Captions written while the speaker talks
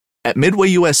At Midway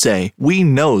USA, we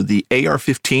know the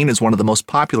AR-15 is one of the most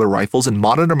popular rifles in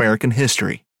modern American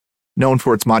history. Known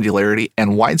for its modularity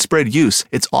and widespread use,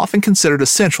 it's often considered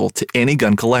essential to any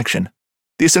gun collection.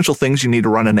 The essential things you need to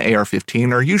run an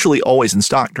AR-15 are usually always in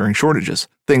stock during shortages,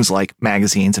 things like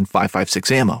magazines and 5.56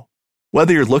 ammo.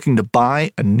 Whether you're looking to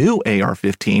buy a new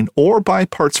AR-15 or buy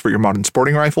parts for your modern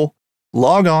sporting rifle,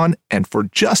 log on and for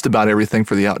just about everything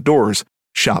for the outdoors,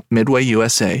 shop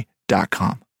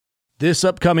MidwayUSA.com. This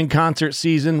upcoming concert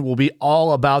season will be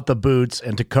all about the boots,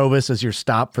 and Tecovas is your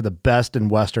stop for the best in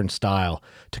Western style.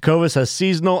 Tecovas has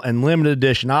seasonal and limited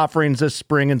edition offerings this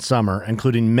spring and summer,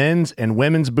 including men's and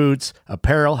women's boots,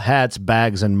 apparel, hats,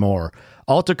 bags, and more.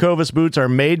 All Tecovas boots are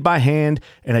made by hand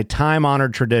in a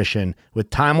time-honored tradition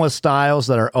with timeless styles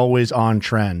that are always on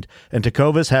trend. And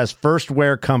Tecovas has first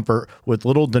wear comfort with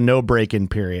little to no break-in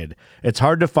period. It's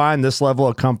hard to find this level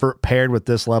of comfort paired with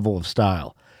this level of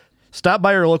style. Stop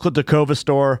by your local Tecovas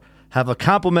store, have a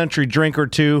complimentary drink or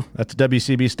two, that's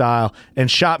WCB style, and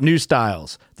shop new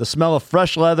styles. The smell of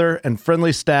fresh leather and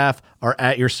friendly staff are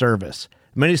at your service.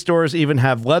 Many stores even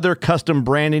have leather custom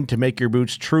branding to make your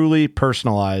boots truly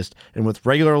personalized. And with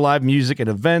regular live music and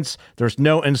events, there's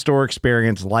no in-store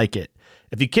experience like it.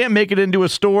 If you can't make it into a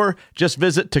store, just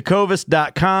visit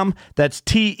Tecovas.com. That's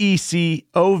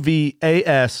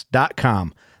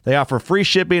TECOVAS.com. They offer free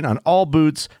shipping on all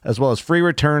boots, as well as free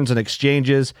returns and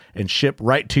exchanges, and ship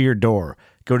right to your door.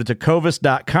 Go to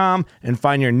Tecovas.com and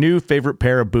find your new favorite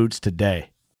pair of boots today.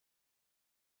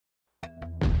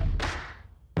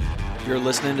 You're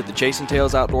listening to the Chasing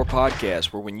Tales Outdoor Podcast,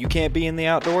 where when you can't be in the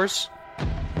outdoors,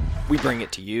 we bring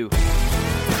it to you.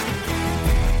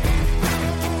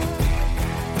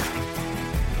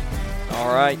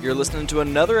 All right, you're listening to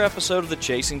another episode of the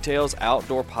Chasing Tales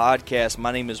Outdoor Podcast.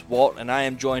 My name is Walt, and I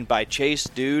am joined by Chase.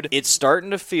 Dude, it's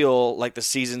starting to feel like the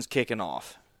season's kicking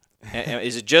off.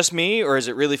 Is it just me, or is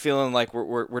it really feeling like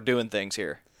we're doing things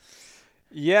here?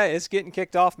 Yeah, it's getting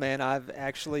kicked off, man. I've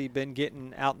actually been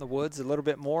getting out in the woods a little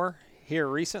bit more here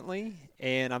recently,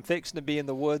 and I'm fixing to be in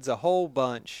the woods a whole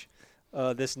bunch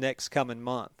this next coming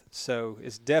month. So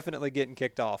it's definitely getting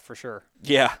kicked off for sure.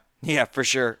 Yeah, for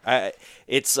sure. I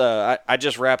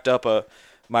just wrapped up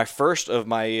my first of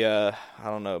my I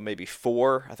don't know, maybe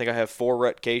 4. I think I have 4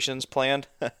 rutcations planned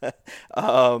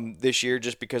this year,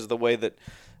 just because of the way that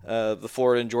the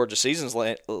Florida and Georgia seasons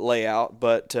lay out.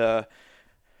 But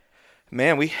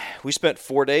man, we spent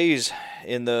 4 days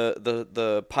in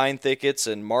the pine thickets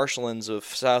and marshlands of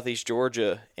southeast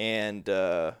Georgia, and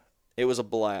it was a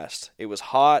blast. It was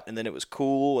hot, and then it was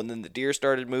cool, and then the deer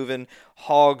started moving,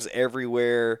 hogs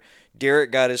everywhere.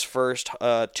 Derek got his first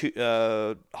hog,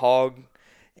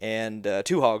 and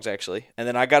 2 hogs, actually. And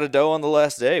then I got a doe on the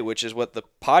last day, which is what the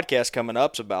podcast coming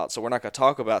up's about, so we're not going to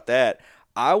talk about that.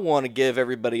 I want to give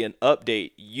everybody an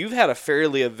update. You've had a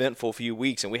fairly eventful few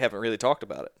weeks, and we haven't really talked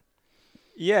about it.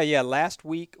 Yeah. Last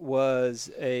week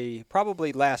was a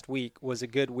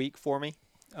good week for me.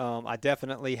 I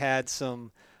definitely had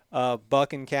some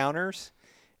buck encounters,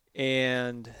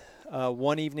 and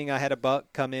one evening I had a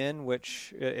buck come in,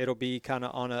 which it'll be kind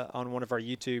of on one of our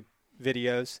YouTube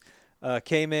videos.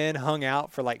 Came in, hung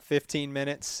out for like 15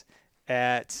 minutes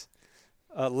at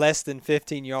less than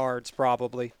 15 yards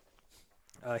probably.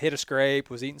 Hit a scrape,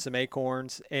 was eating some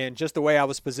acorns, and just the way I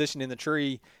was positioned in the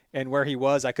tree and where he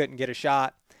was, I couldn't get a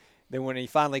shot. Then when he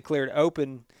finally cleared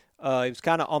open, he was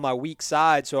kind of on my weak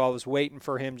side, so I was waiting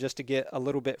for him just to get a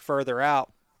little bit further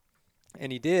out.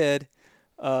 And he did,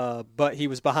 but he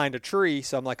was behind a tree,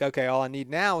 so I'm like, okay, all I need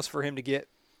now is for him to get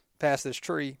past this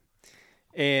tree.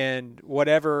 And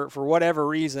for whatever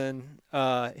reason,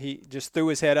 he just threw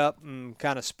his head up and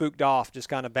kind of spooked off, just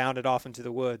kind of bounded off into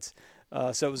the woods.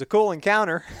 So it was a cool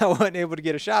encounter. I wasn't able to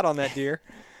get a shot on that deer,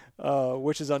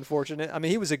 which is unfortunate. I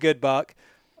mean, he was a good buck.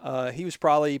 He was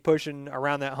probably pushing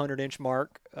around that 100-inch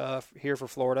mark here for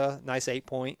Florida. Nice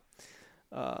 8-point.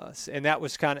 And that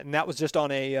was just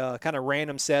on a kind of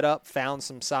random setup. Found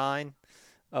some sign.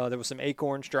 There was some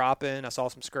acorns dropping. I saw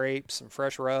some scrapes, some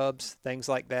fresh rubs, things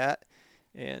like that.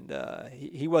 And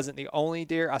he wasn't the only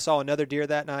deer. I saw another deer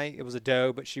that night. It was a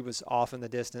doe, but she was off in the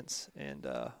distance and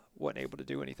wasn't able to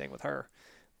do anything with her.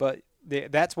 But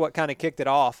that's what kind of kicked it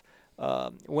off.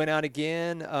 Went out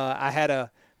again. The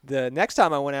next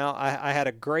time I went out, I had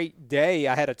a great day.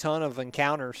 I had a ton of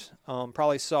encounters.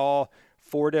 Probably saw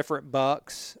 4 different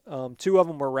bucks. 2 of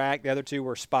them were racked. The other 2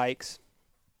 were spikes.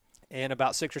 And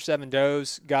about 6 or 7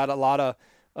 does. Got a lot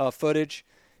of footage.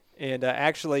 And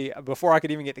actually, before I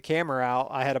could even get the camera out,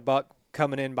 I had a buck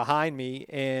coming in behind me.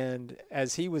 And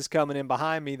as he was coming in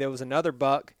behind me, there was another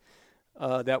buck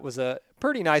that was a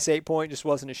pretty nice 8-point, just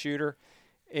wasn't a shooter.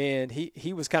 and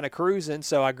he was kind of cruising,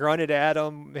 so I grunted at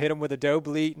him, hit him with a doe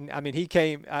bleat, and I mean he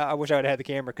came. I wish I would have had the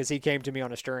camera because he came to me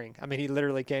on a string. I mean he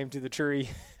literally came to the tree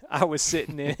I was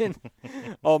sitting in,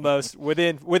 almost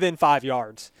within 5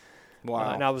 yards.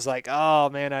 Wow! And I was like, oh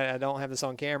man, I don't have this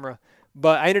on camera.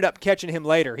 But I ended up catching him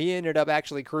later. He ended up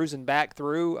actually cruising back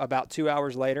through about 2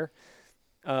 hours later,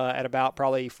 at about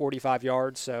probably 45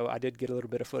 yards. So I did get a little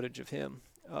bit of footage of him.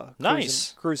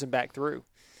 Nice. Cruising back through.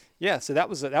 Yeah, so that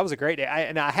was a great day.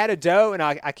 And I had a doe, and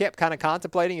I kept kind of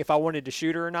contemplating if I wanted to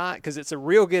shoot her or not because it's a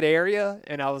real good area.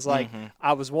 And I was like,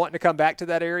 I was wanting to come back to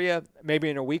that area maybe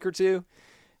in a week or two.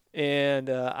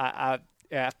 And I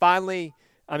finally,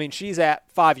 I mean, she's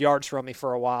at 5 yards from me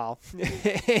for a while.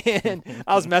 And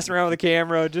I was messing around with the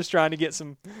camera, just trying to get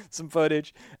some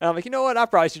footage. And I'm like, you know what? I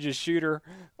probably should just shoot her.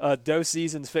 Doe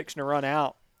season's fixing to run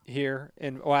out here.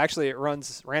 And, well, actually, it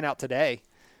ran out today.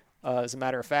 As a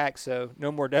matter of fact, so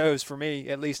no more does for me,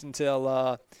 at least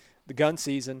until the gun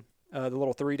season, the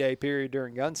little 3-day period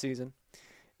during gun season.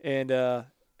 And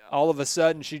all of a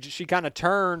sudden, she kind of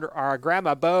turned, or I grabbed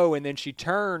my bow, and then she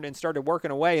turned and started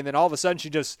working away. And then all of a sudden, she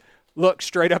just looked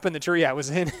straight up in the tree I was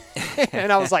in.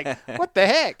 And I was like, what the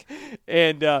heck?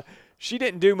 And she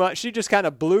didn't do much. She just kind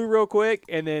of blew real quick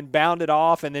and then bounded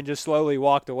off and then just slowly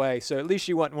walked away. So at least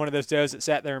she wasn't one of those does that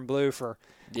sat there and blew for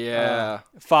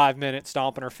 5 minutes,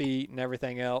 stomping her feet and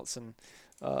everything else, and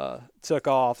took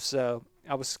off. So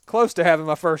I was close to having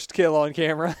my first kill on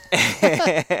camera.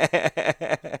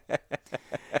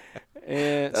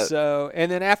 And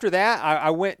then after that, I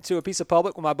went to a piece of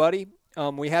public with my buddy.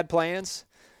 We had plans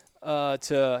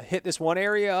to hit this one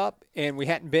area up, and we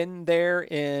hadn't been there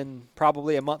in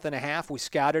probably a month and a half. We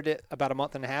scouted it about a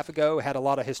month and a half ago. It had a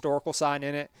lot of historical sign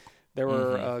in it. There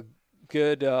were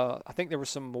good, I think there were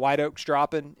some white oaks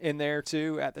dropping in there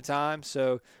too at the time.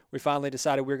 So we finally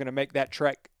decided we were going to make that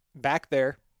trek back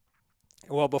there.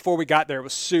 Well, before we got there, it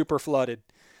was super flooded.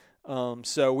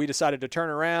 So we decided to turn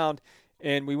around,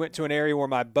 and we went to an area where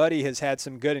my buddy has had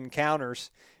some good encounters.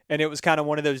 And it was kind of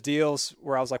one of those deals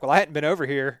where I was like, well, I hadn't been over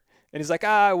here. And he's like,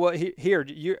 well, here,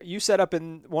 you set up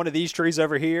in one of these trees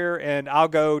over here, and I'll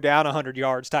go down 100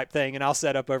 yards type thing, and I'll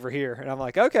set up over here. And I'm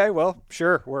like, okay, well,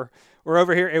 sure, we're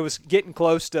over here. It was getting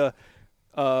close to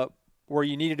where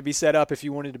you needed to be set up if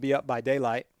you wanted to be up by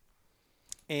daylight.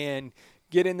 And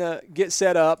get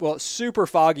set up. Well, it's super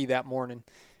foggy that morning.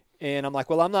 And I'm like,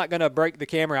 well, I'm not going to break the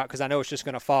camera out because I know it's just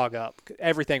going to fog up.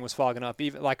 Everything was fogging up.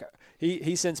 Even like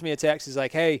he sends me a text. He's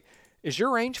like, hey, is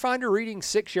your rangefinder reading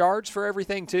 6 yards for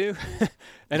everything too?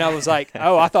 And I was like,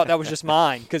 oh, I thought that was just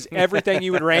mine because everything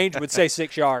you would range would say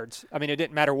 6 yards. I mean, it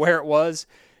didn't matter where it was.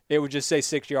 It would just say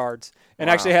 6 yards. And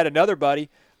actually had another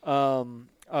buddy,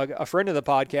 a friend of the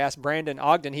podcast, Brandon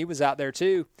Ogden, he was out there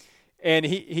too. And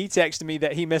he texted me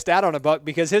that he missed out on a buck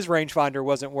because his rangefinder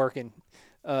wasn't working.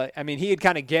 I mean, he had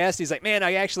kind of guessed. He's like, man,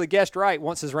 I actually guessed right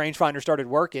once his rangefinder started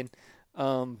working.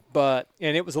 And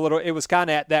it was kind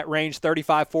of at that range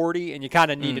 35, 40, and you kind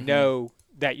of need to know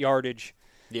that yardage.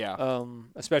 Yeah.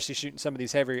 Especially shooting some of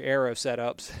these heavy arrow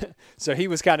setups. So he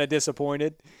was kind of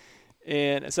disappointed.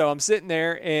 And so I'm sitting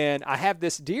there, and I have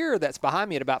this deer that's behind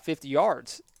me at about 50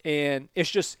 yards. And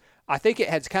it's just, I think it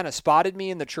had kind of spotted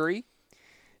me in the tree.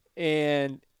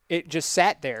 And it just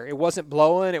sat there. It wasn't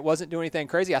blowing. It wasn't doing anything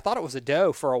crazy. I thought it was a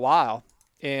doe for a while.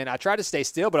 And I tried to stay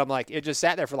still, but I'm like, it just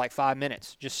sat there for like 5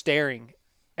 minutes, just staring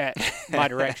at my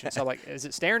direction. So I'm like, is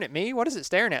it staring at me? What is it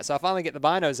staring at? So I finally get the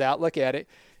binos out, look at it,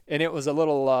 and it was a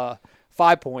little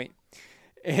 5-point.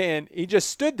 And he just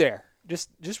stood there,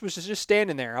 just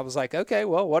standing there. I was like, okay,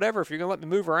 well, whatever. If you're going to let me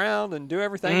move around and do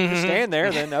everything, just stand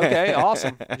there, then okay,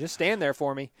 awesome. Just stand there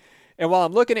for me. And while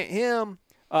I'm looking at him,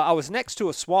 I was next to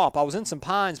a swamp. I was in some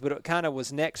pines, but it kind of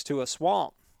was next to a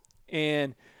swamp.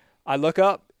 And I look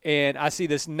up, and I see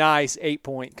this nice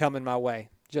 8-point coming my way.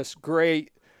 Just great,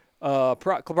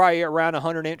 probably around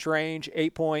 100-inch range,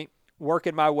 8-point,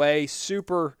 working my way,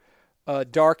 super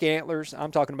dark antlers.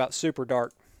 I'm talking about super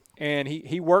dark. And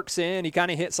he works in. He kind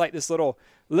of hits like this little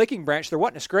licking branch. There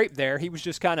wasn't a scrape there. He was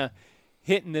just kind of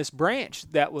hitting this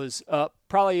branch that was up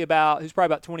probably about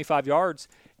 25 yards.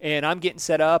 And I'm getting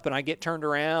set up, and I get turned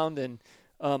around, and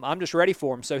I'm just ready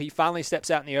for him. So he finally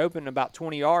steps out in the open about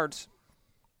 20 yards.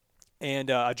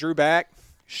 And I drew back,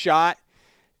 shot,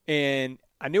 and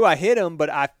I knew I hit him,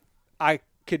 but I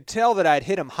could tell that I'd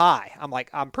hit him high.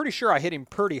 I'm pretty sure I hit him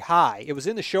pretty high. It was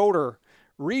in the shoulder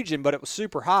region, but it was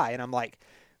super high. And I'm like,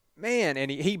 man, and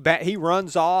he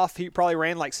runs off. He probably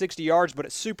ran like 60 yards, but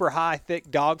it's super high, thick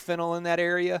dog fennel in that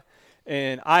area.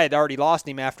 And I had already lost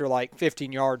him after like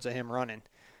 15 yards of him running.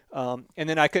 And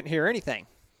then I couldn't hear anything.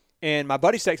 And my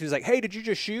buddy texted me, was like, "Hey, did you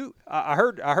just shoot? I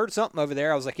heard something over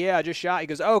there." I was like, "Yeah, I just shot." He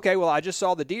goes, "Oh, okay, well, I just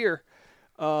saw the deer."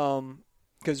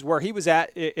 Because where he was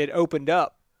at, it opened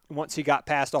up once he got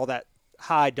past all that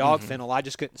high dog fennel. I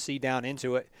just couldn't see down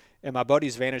into it. And my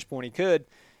buddy's vantage point, he could.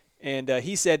 And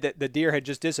he said that the deer had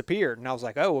just disappeared. And I was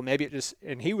like, oh, well, maybe it just –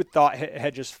 and he would thought it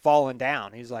had just fallen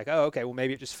down. He's like, oh, okay, well,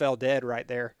 maybe it just fell dead right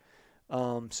there.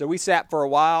 So we sat for a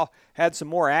while, had some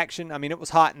more action. I mean, it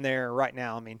was hot in there right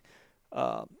now. I mean,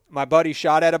 my buddy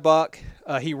shot at a buck.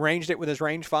 He ranged it with his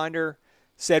rangefinder,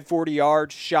 said 40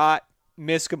 yards, shot,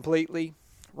 missed completely.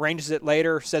 Ranges it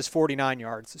later, says 49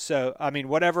 yards. So, I mean,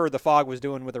 whatever the fog was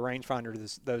doing with the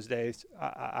rangefinder those days,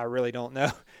 I really don't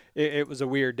know. It was a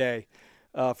weird day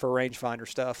for rangefinder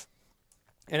stuff.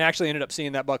 And actually ended up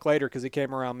seeing that buck later because he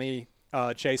came around me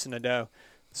chasing a doe.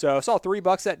 So I saw 3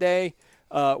 bucks that day.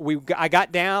 I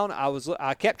got down.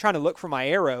 I kept trying to look for my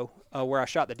arrow where I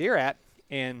shot the deer at,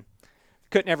 and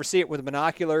couldn't ever see it with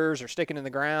binoculars or sticking in the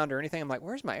ground or anything. I'm like,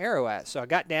 where's my arrow at? So I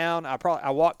got down.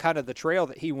 I walked kind of the trail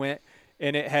that he went,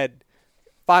 and it had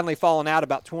finally fallen out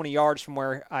about 20 yards from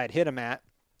where I had hit him at,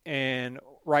 and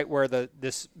right where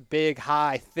this big,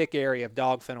 high, thick area of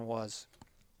dog fennel was.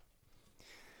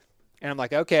 And I'm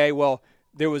like, okay, well,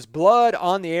 there was blood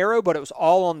on the arrow, but it was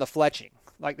all on the fletching.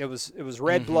 Like it was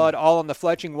red blood all on the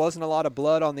fletching. Wasn't a lot of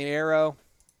blood on the arrow.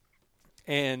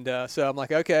 And so I'm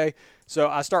like, okay. So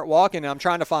I start walking, and I'm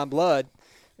trying to find blood,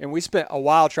 and we spent a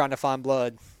while trying to find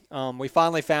blood. We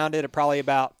finally found it at probably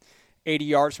about 80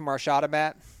 yards from where I shot him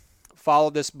at.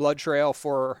 Followed this blood trail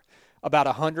for about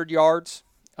 100 yards.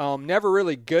 Never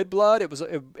really good blood.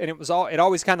 It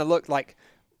always kind of looked like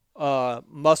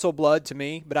muscle blood to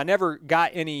me, but I never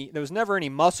got any. There was never any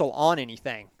muscle on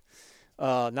anything.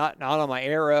 Not on my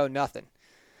arrow, nothing.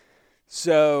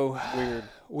 So weird.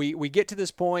 We get to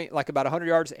this point, like about 100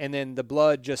 yards, and then the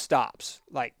blood just stops.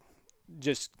 Like,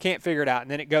 just can't figure it out, and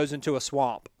then it goes into a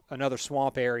swamp, another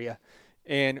swamp area.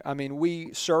 And, I mean,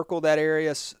 we circled that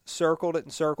area, circled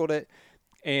it,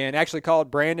 and actually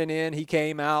called Brandon in. He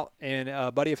came out, and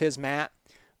a buddy of his, Matt,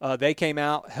 they came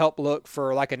out, helped look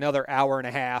for like another hour and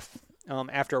a half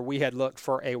after we had looked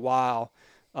for a while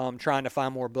trying to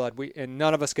find more blood. And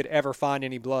none of us could ever find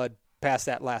any blood past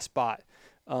that last spot.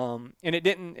 And it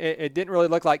didn't really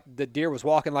look like the deer was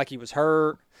walking like he was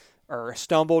hurt or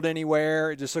stumbled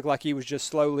anywhere. It just looked like he was just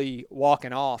slowly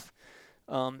walking off.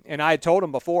 And I had told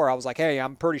him before, I was like, hey,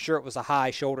 I'm pretty sure it was a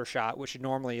high shoulder shot, which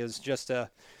normally is just the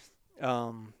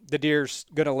deer's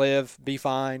going to live, be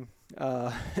fine,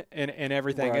 and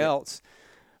everything else.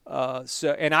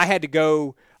 And I had to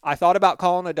go, I thought about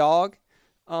calling a dog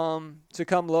to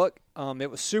come look. It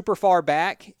was super far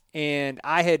back, and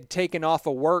I had taken off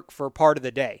of work for part of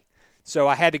the day. So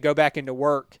I had to go back into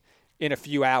work in a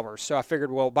few hours. So I figured,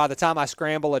 well, by the time I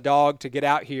scramble a dog to get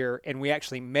out here and we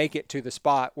actually make it to the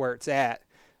spot where it's at,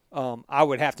 I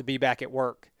would have to be back at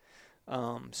work.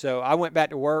 So I went back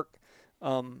to work.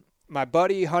 My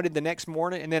buddy hunted the next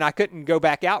morning, and then I couldn't go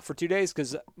back out for 2 days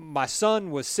because my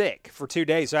son was sick for 2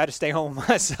 days. So I had to stay home with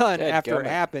my son after it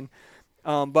happened.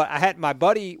 But my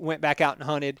buddy went back out and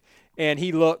hunted, and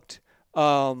he looked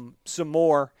some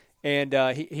more, and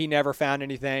he never found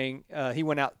anything. He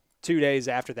went out 2 days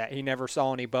after that. He never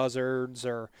saw any buzzards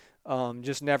or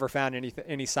just never found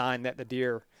any sign that the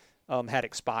deer had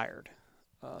expired.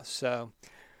 So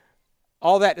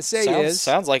all that to say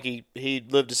sounds like he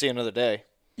lived to see another day.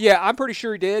 Yeah, I'm pretty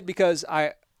sure he did because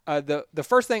the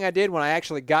first thing I did when I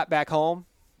actually got back home,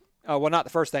 well, not the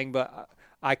first thing, but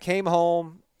I came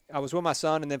home. I was with my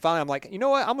son, and then finally I'm like, you know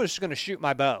what? I'm just going to shoot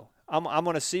my bow. I'm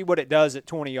going to see what it does at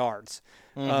 20 yards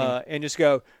and just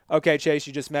go, okay, Chase,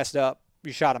 you just messed up.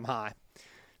 You shot him high.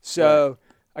 So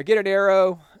I get an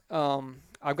arrow.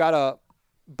 I've got a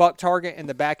buck target in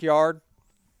the backyard,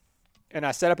 and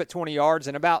I set up at 20 yards.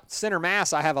 And about center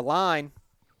mass, I have a line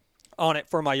on it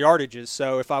for my yardages.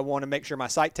 So if I want to make sure my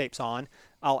sight tape's on,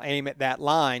 I'll aim at that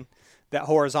line, that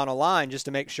horizontal line, just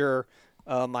to make sure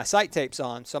my sight tape's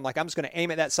on. So I'm like, I'm just going to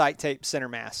aim at that sight tape center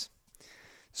mass.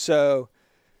 So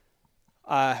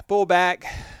I pull back,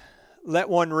 let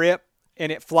one rip,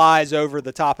 and it flies over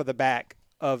the top of the back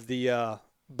of the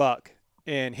buck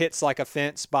and hits like a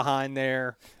fence behind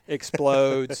there,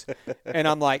 explodes. And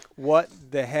I'm like, what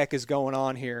the heck is going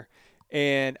on here?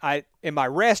 And my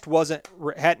rest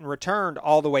hadn't returned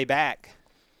all the way back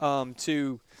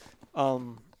to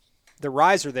the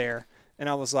riser there. And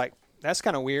I was like, that's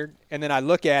kind of weird. And then I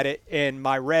look at it, and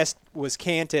my rest was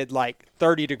canted like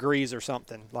 30 degrees or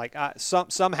something. Like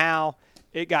somehow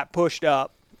it got pushed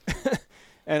up.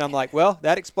 And I'm like, well,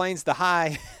 that explains the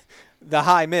high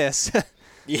miss.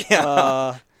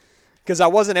 Yeah. Because I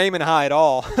wasn't aiming high at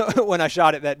all when I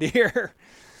shot at that deer.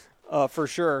 for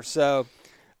sure. So,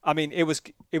 I mean, it was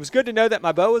good to know that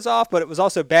my bow was off, but it was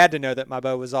also bad to know that my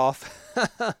bow was off.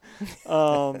 Because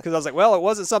I was like, well, it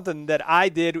wasn't something that I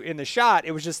did in the shot.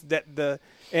 It was just that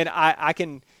and I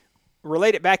can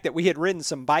relate it back that we had ridden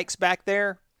some bikes back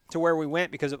there to where we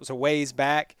went because it was a ways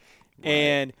back. Right.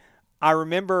 And I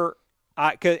remember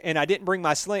I didn't bring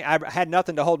my sling. I had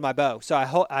nothing to hold my bow. So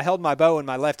I held my bow in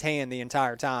my left hand the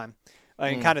entire time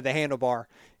and kind of the handlebar.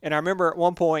 And I remember at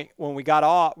one point when we got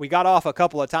off a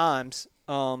couple of times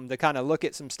to kind of look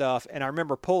at some stuff. And I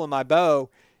remember pulling my bow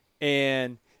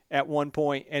and at one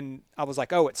point, and I was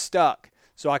like, oh, it's stuck.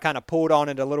 So I kind of pulled on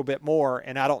it a little bit more.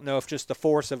 And I don't know if just the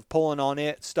force of pulling on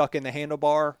it stuck in the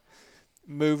handlebar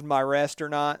moved my rest or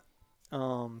not.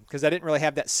 Because I didn't really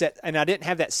have that set, and I didn't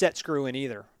have that set screw in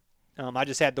either. I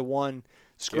just had the one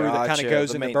screw that kind of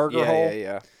goes in the burger hole.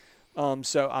 Yeah.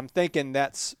 So I'm thinking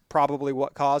that's probably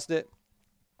what caused it.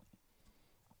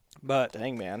 But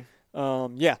dang, man.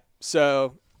 Yeah.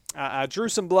 So I drew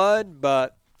some blood,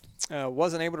 but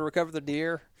wasn't able to recover the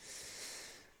deer,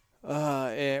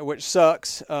 which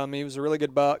sucks. He was a really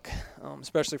good buck,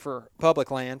 especially for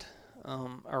public land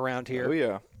around here. Oh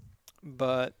yeah.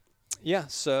 But yeah,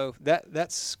 so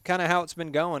that's kind of how it's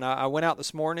been going. I went out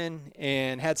this morning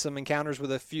and had some encounters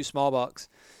with a few small bucks,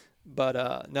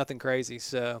 but nothing crazy.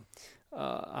 So,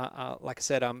 like I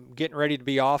said, I'm getting ready to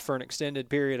be off for an extended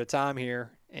period of time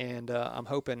here, and I'm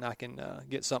hoping I can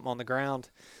get something on the ground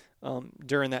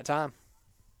during that time.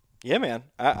 Yeah, man.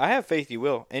 I have faith you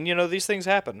will. And, these things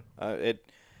happen.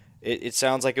 It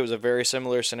sounds like it was a very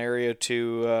similar scenario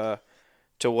to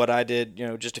what I did,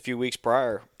 just a few weeks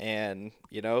prior. And,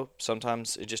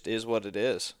 sometimes it just is what it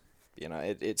is.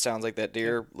 It sounds like that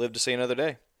deer lived to see another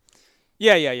day.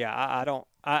 Yeah.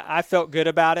 I felt good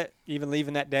about it, even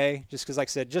leaving that day, just because, like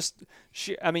I said,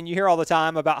 you hear all the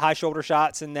time about high shoulder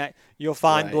shots and that you'll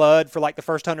find blood for like the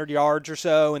first 100 yards or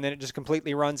so, and then it just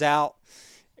completely runs out.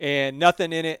 And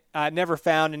nothing in it. I never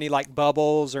found any like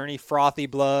bubbles or any frothy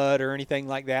blood or anything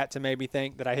like that to make me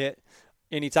think that I hit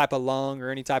any type of lung or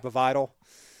any type of vital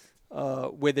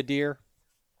with a deer.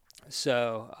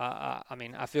 So,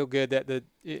 I feel good that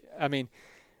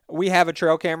we have a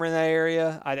trail camera in that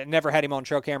area. I never had him on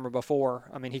trail camera before.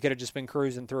 He could have just been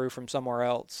cruising through from somewhere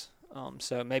else.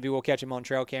 So maybe we'll catch him on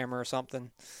trail camera or something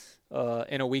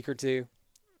in a week or two.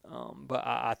 But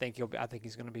I think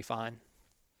he's going to be fine.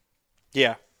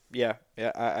 Yeah,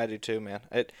 I do too, man.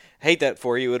 I hate that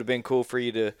for you. It would have been cool for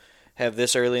you to have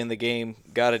this early in the game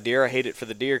got a deer. I hate it for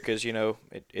the deer because,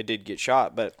 it did get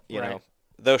shot, but,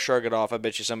 they'll shrug it off. I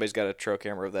bet you somebody's got a trail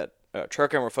camera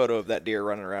photo of that deer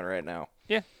running around right now.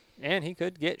 Yeah, and he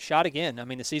could get shot again.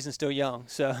 The season's still young,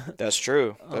 so. That's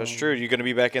true. That's true. You going to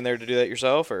be back in there to do that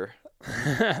yourself, or?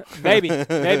 Maybe.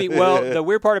 Well, the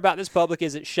weird part about this public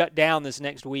is it shut down this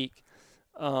next week.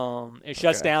 It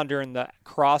shuts down during the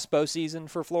crossbow season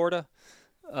for Florida.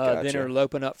 Gotcha. Then it'll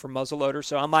open up for muzzleloader.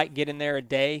 So I might get in there a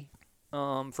day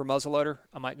for muzzleloader.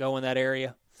 I might go in that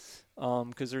area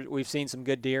because we've seen some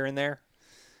good deer in there,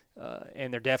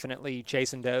 and they're definitely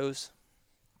chasing does.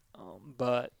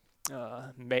 But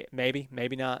maybe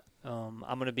not. I'm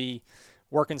going to be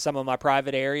working some of my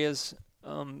private areas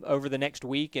over the next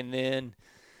week, and then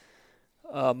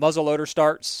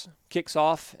muzzleloader kicks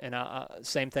off, and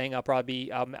same thing. I'll probably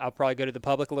go to the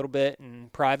public a little bit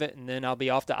and private, and then I'll be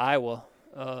off to Iowa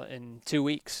in 2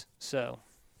 weeks. So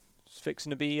it's fixing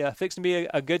to be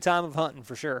a good time of hunting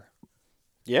for sure.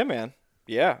 Yeah, man.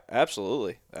 Yeah,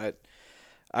 absolutely.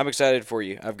 I'm excited for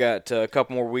you. I've got a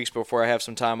couple more weeks before I have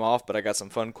some time off, but I got some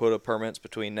fun quota permits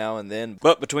between now and then.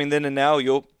 But between then and now,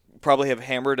 you'll probably have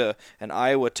hammered an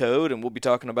Iowa toad, and we'll be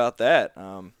talking about that.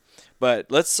 But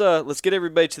let's get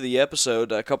everybody to the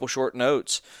episode. A couple short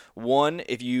notes. One,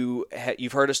 if you've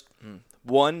heard us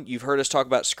talk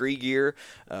about Scree Gear.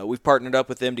 We've partnered up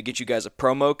with them to get you guys a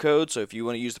promo code. So if you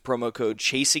want to use the promo code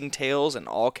Chasing Tails in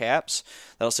all caps,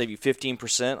 that'll save you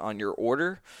 15% on your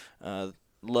order.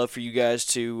 Love for you guys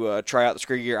to try out the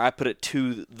Scree Gear. I put it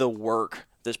to the work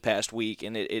this past week,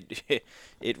 and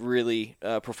it really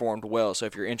performed well. So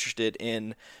if you're interested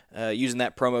in using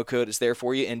that promo code, it's there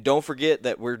for you. And don't forget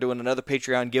that we're doing another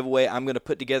Patreon giveaway. I'm going to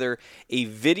put together a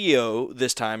video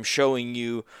this time showing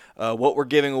you what we're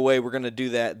giving away. We're going to do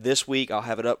that this week. I'll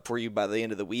have it up for you by the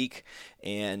end of the week,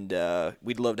 and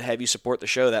we'd love to have you support the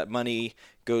show. That money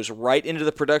goes right into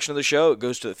the production of the show. It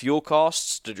goes to the fuel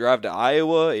costs to drive to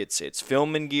Iowa. It's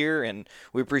filming gear, and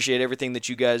we appreciate everything that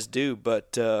you guys do.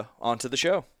 But on to the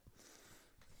show.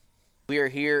 We are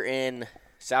here in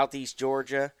southeast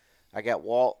Georgia. I got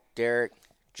Walt, Derek,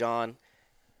 John,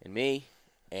 and me,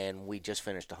 and we just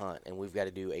finished a hunt, and we've got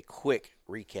to do a quick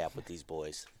recap with these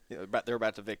boys. They're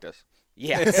about to evict us.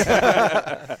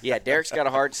 Yeah. Yeah, Derek's got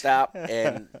a hard stop,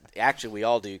 and actually we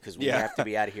all do because we Yeah. have to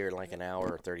be out of here in like an hour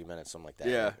or 30 minutes, something like that.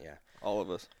 Yeah. Yeah. All of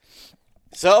us.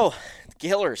 So,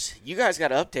 Killers, you guys got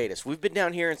to update us. We've been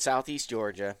down here in southeast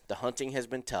Georgia. The hunting has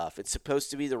been tough. It's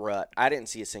supposed to be the rut. I didn't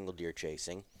see a single deer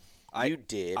chasing. You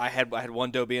did. I had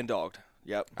one doe being dogged.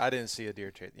 Yep. I didn't see a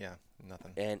deer chase. Yeah,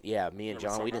 nothing. And, yeah, me and Never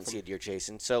John, saw we didn't nothing. see a deer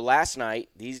chasing. So, last night,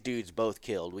 these dudes both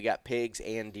killed. We got pigs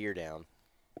and deer down.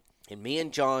 And me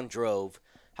and John drove.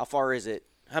 How far is it?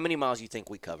 How many miles do you think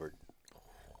we covered?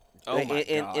 Oh, my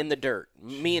God. In the dirt.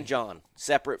 Me and John,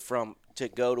 separate from to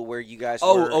go to where you guys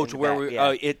were. Oh, in to the where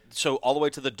back. we Yeah. so all the way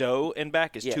to the doe and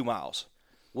back is Yeah. 2 miles.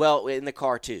 Well, in the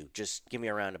car, too. Just give me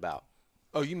a roundabout.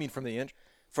 Oh, you mean from the engine?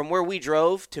 From where we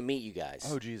drove to meet you guys.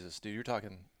 Oh, Jesus, dude, you're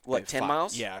talking. What, 10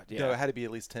 miles? Yeah. No, it had to be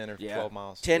at least 10 or Yeah. 12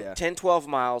 miles. 10, Yeah. 10, 12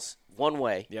 miles one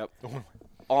way Yep.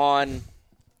 on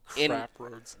in Crap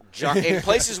roads. in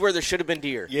places where there should have been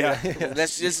deer. Yeah.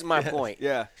 This is my point.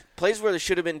 Yeah. Places where there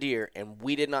should have been deer, and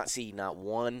we did not see not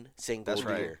one single That's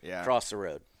right, deer yeah. cross the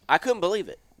road. I couldn't believe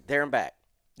it. There and back.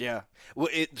 Yeah. Well,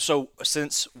 so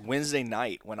since Wednesday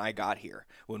night when I got here,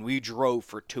 when we drove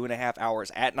for 2.5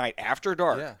 hours at night after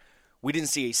dark, Yeah. we didn't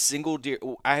see a single deer.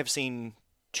 I have seen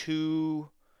two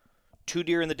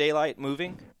deer in the daylight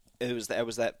moving. It was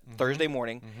that Thursday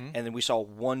morning, and then we saw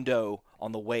one doe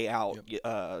on the way out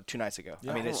 2 nights ago.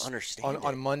 Yeah. I mean, I it's don't understand it.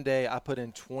 On Monday, I put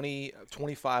in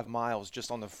 25 miles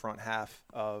just on the front half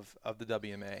of the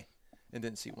WMA and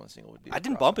didn't see one single deer. I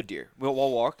didn't cross. bump a deer while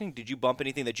walking. Did you bump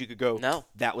anything that you could go? No.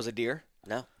 That was a deer.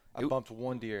 No. I bumped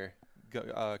one deer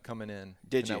coming in.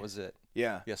 Did and you? That was it.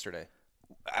 Yeah. Yesterday.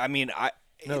 I mean,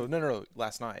 No.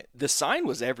 Last night. the sign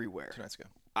was everywhere. 2 nights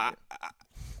ago.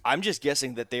 I'm just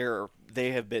guessing that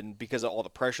they have been, because of all the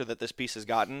pressure that this piece has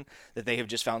gotten, that they have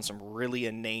just found some really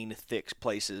inane, thick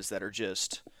places that are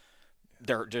just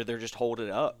they're just holding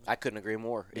it up. I couldn't agree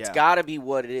more. It's Yeah. got to be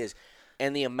what it is.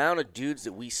 And the amount of dudes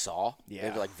that we saw, Yeah.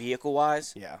 maybe like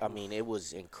vehicle-wise, Yeah. I mean, it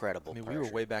was incredible. I mean, we were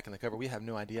pressure. way back in the cover. We have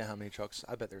no idea how many trucks.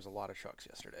 I bet there's a lot of trucks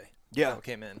yesterday. Yeah. that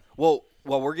came in. Well,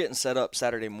 while we're getting set up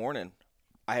Saturday morning,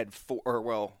 I had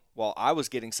while I was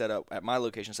getting set up at my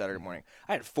location Saturday morning,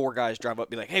 I had 4 guys drive up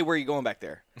and be like, "Hey, where are you going back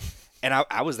there?" And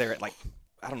I was there at like,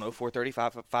 I don't know, 4:30,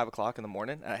 5 o'clock in the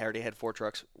morning, and I already had 4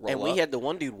 trucks roll And we up. had the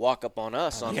one dude walk up on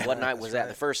us on what night was that?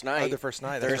 The first night? Oh, the first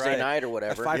night. That's Thursday right. night or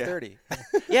whatever. At 5:30.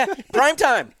 Yeah, prime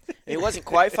time. It wasn't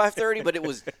quite 5:30, but it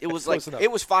was like enough.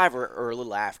 it was 5 or a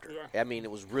little after. I mean,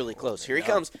 it was really close. Here he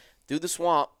comes through the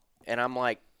swamp, and I'm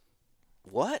like,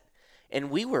 "What?" And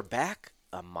we were back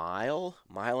a mile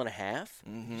and a half,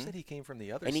 You said he came from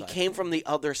the other and side. he came from the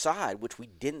other side, which we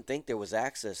didn't think there was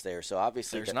access there. So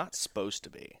obviously, There's not supposed to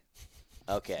be.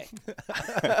 Okay.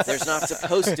 There's not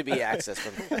supposed to be access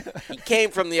from. He came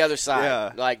from the other side.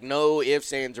 Yeah. Like no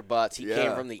ifs, ands, or buts. He came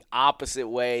Yeah. from the opposite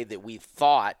way that we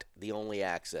thought the only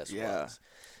access Yeah.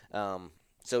 was.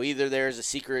 So either there's a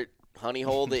secret honey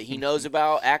hole that he knows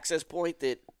about, access point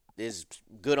that is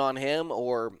good on him,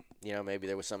 or maybe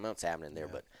there was something else happening there.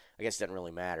 But I guess it doesn't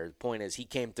really matter. The point is, he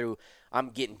came through. I'm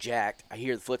getting jacked. I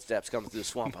hear the footsteps coming through the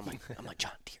swamp. I'm like,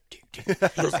 John, deer.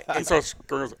 He starts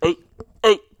going,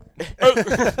 hey.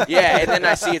 Yeah, and then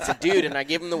I see it's a dude, and I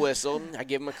give him the whistle. I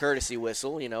give him a courtesy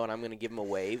whistle, and I'm going to give him a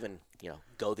wave and,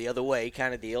 go the other way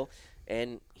kind of deal.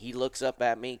 And he looks up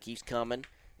at me, keeps coming,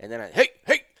 and then hey,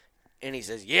 and he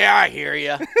says, "Yeah, I hear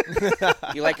you."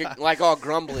 You like all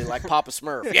grumbly, like Papa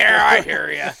Smurf. Yeah, I hear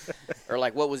you. Or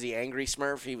like, what was he, Angry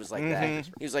Smurf? He was like that.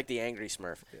 He was like the Angry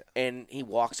Smurf. And he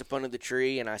walks up under the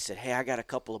tree, and I said, "Hey, I got a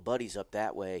couple of buddies up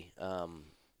that way.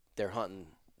 They're hunting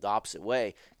the opposite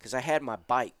way," because I had my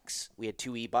bikes. We had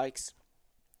 2 e-bikes,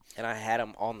 and I had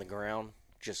them on the ground,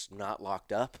 just not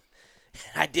locked up.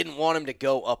 I didn't want him to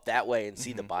go up that way and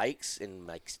see the bikes and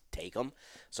like take them.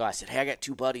 So I said, "Hey, I got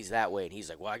 2 buddies that way," and he's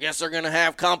like, "Well, I guess they're gonna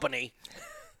have company."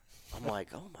 I'm like,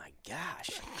 "Oh my gosh!"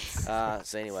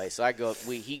 So anyway, so I go up.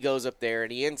 He goes up there,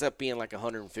 and he ends up being like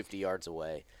 150 yards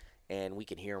away, and we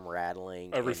can hear him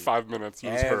rattling Every and 5 minutes,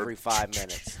 you just heard. every 5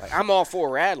 minutes. Like, I'm all for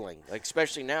rattling, like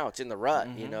especially now it's in the rut.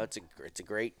 It's a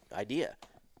great idea.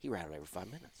 He rattled every 5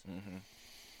 minutes.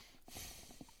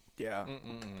 Yeah.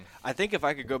 I think if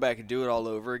I could go back and do it all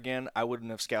over again, I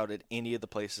wouldn't have scouted any of the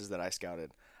places that I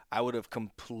scouted. I would have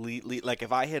completely, like,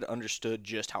 if I had understood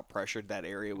just how pressured that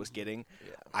area was getting,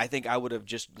 I think I would have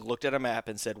just looked at a map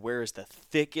and said, where is the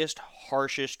thickest,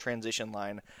 harshest transition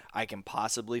line I can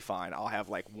possibly find? I'll have,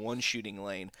 like, one shooting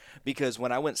lane. Because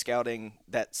when I went scouting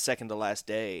that second to last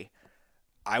day,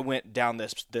 I went down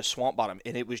this swamp bottom,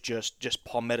 and it was just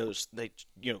palmettos,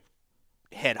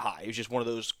 head high. It was just one of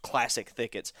those classic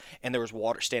thickets, and there was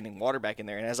standing water back in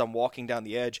there. And as I'm walking down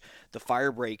the edge, the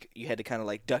fire break, you had to kind of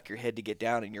like duck your head to get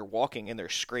down, and you're walking, and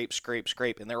there's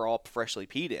scrape, and they're all freshly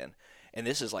peed in. And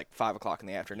this is like 5 o'clock in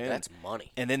the afternoon. That's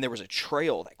money. And then there was a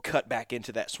trail that cut back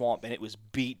into that swamp, and it was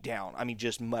beat down. I mean,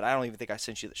 just mud. I don't even think I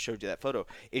showed you that photo.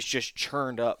 It's just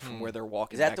churned up from where they're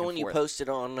walking. Is that back the and one you forth. posted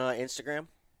on Instagram?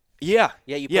 Yeah.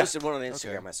 Yeah, you posted one on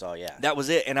Instagram. Okay. I saw. Yeah. That was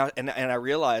it. And I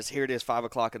realized here it is 5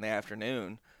 o'clock in the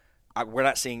afternoon. We're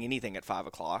not seeing anything at 5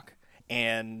 o'clock.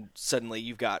 And suddenly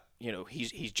you've got,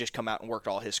 he's just come out and worked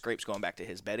all his scrapes going back to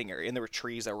his bedding area. And there were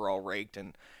trees that were all raked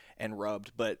and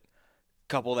rubbed. But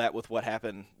couple that with what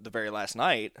happened the very last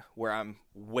night, where I'm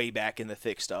way back in the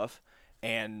thick stuff,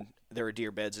 and there are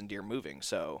deer beds and deer moving.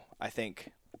 So I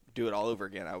think do it all over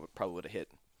again, I would have hit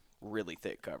really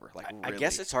thick cover. I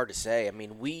guess it's hard to say. I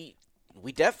mean, we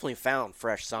definitely found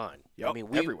fresh sign. Yep, I mean,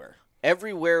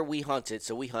 everywhere we hunted.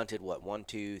 So we hunted what, 1,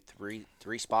 2,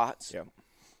 3 spots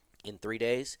in 3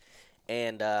 days,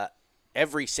 and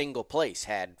every single place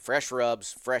had fresh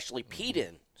rubs, freshly peed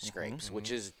in scrapes,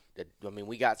 which is. I mean,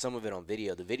 we got some of it on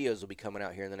video. The videos will be coming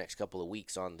out here in the next couple of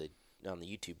weeks on the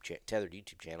YouTube Tethered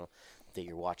YouTube channel that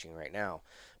you're watching right now.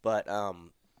 But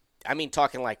I mean,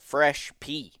 talking like fresh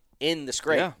pee in the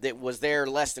scrape that was there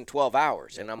less than 12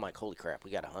 hours, and I'm like, holy crap, we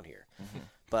got to hunt here.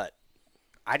 But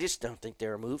I just don't think they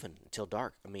were moving until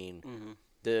dark. I mean,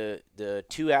 the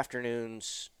 2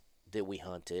 afternoons that we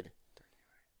hunted,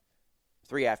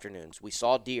 3 afternoons, we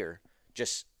saw deer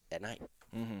just at night.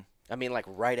 I mean, like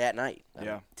right at night.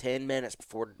 10 minutes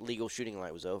before legal shooting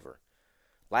light was over.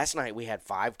 Last night we had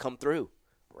 5 come through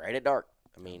right at dark.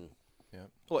 I mean,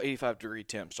 well, 85-degree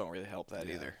temps don't really help that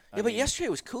either. Yeah, but yesterday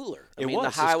was cooler. I mean,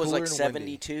 was. the high It's was like cooler and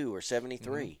 72 or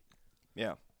 73.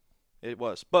 Yeah, it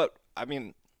was. But I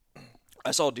mean,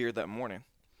 I saw deer that morning.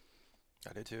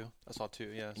 I did too. I saw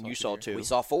 2. Yeah. And you saw 2. We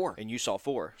saw 4. And you saw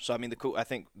 4. So I mean, I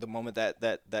think the moment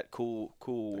that cool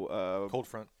cold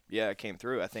front. Yeah, came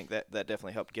through. I think that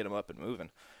definitely helped get them up and moving.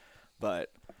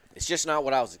 But it's just not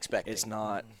what I was expecting. It's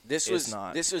not. This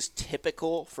was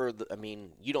typical for I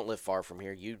mean, you don't live far from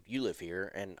here. You live here,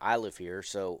 and I live here.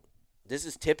 So this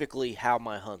is typically how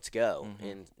my hunts go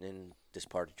in this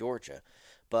part of Georgia.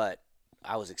 But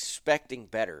I was expecting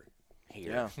better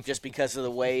here, just because of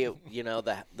the way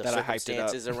the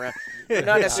circumstances around.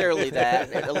 Not necessarily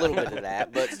that, a little bit of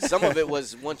that, but some of it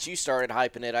was once you started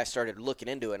hyping it, I started looking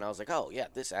into it, and I was like, oh yeah,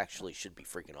 this actually should be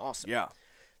freaking awesome. Yeah.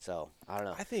 So I don't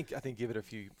know. I think give it a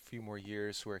few more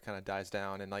years where it kind of dies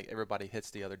down and like everybody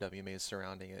hits the other WMAs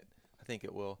surrounding it. I think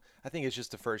it will. I think it's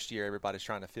just the first year everybody's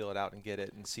trying to feel it out and get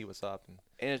it and see what's up.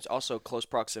 And it's also close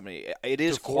proximity. It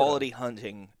is quality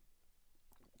hunting.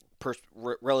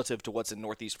 Relative to what's in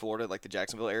Northeast Florida, like the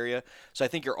Jacksonville area. So I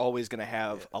think you're always going to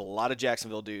have a lot of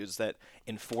Jacksonville dudes that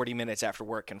in 40 minutes after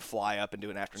work can fly up and do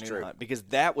an afternoon hunt. Because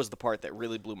that was the part that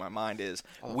really blew my mind is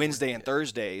Wednesday and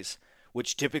Thursdays,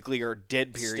 which typically are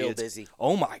dead periods. Still busy.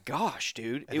 Oh my gosh,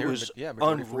 dude. It was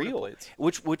unreal.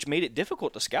 Which made it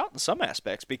difficult to scout in some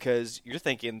aspects because you're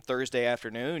thinking Thursday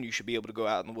afternoon you should be able to go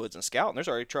out in the woods and scout, and there's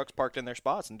already trucks parked in their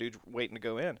spots and dudes waiting to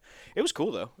go in. It was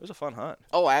cool though. It was a fun hunt.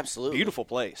 Oh, absolutely. Beautiful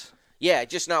place. Yeah,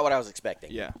 just not what I was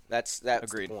expecting. Yeah. That's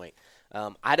Agreed. the point.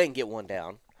 I didn't get one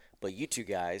down, but you two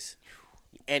guys,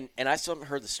 and I still haven't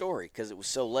heard the story because it was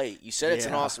so late. You said it's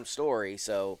an awesome story,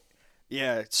 so.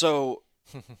 Yeah, so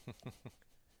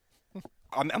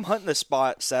I'm hunting this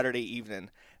spot Saturday evening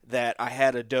that I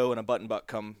had a doe and a button buck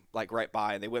come like right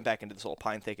by, and they went back into this little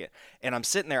pine thicket. And I'm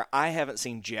sitting there. I haven't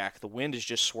seen jack. The wind is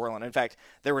just swirling. In fact,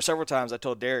 there were several times I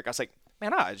told Derek, I was like,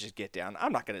 man, I'll just get down.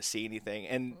 I'm not going to see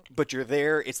anything. But you're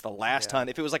there. It's the last hunt.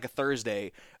 If it was like a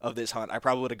Thursday of this hunt, I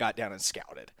probably would have got down and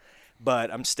scouted.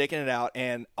 But I'm sticking it out,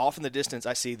 and off in the distance,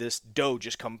 I see this doe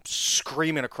just come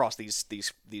screaming across these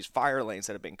fire lanes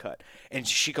that have been cut. And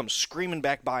she comes screaming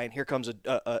back by, and here comes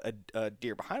a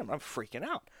deer behind him. I'm freaking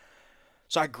out.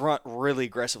 So I grunt really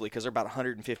aggressively because they're about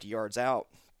 150 yards out.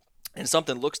 And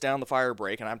something looks down the fire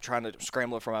break, and I'm trying to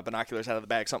scramble it from my binoculars out of the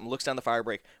bag. Something looks down the fire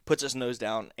break, puts its nose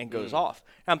down, and goes off.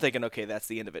 And I'm thinking, okay, that's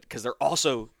the end of it, because they're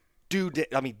also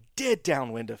dead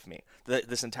downwind of me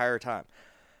this entire time.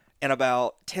 And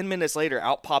about 10 minutes later,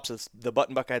 out pops the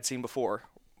button buck I had seen before,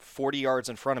 40 yards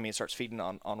in front of me, and starts feeding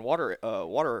on water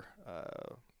oak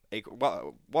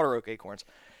acorns.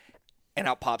 And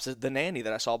out pops the nanny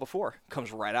that I saw before.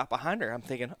 Comes right out behind her. I'm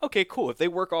thinking, okay, cool. If they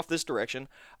work off this direction,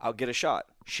 I'll get a shot.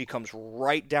 She comes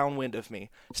right downwind of me,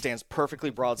 stands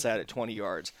perfectly broadside at 20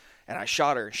 yards. And I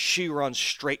shot her. She runs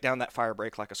straight down that fire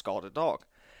break like a scalded dog.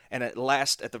 And at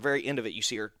the very end of it, you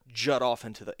see her jut off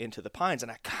into the pines.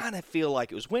 And I kind of feel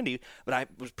like it was windy, but I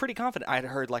was pretty confident I had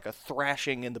heard like a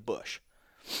thrashing in the bush.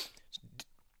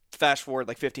 fast forward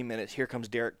like 15 minutes. Here comes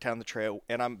Derek down the trail,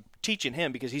 and I'm teaching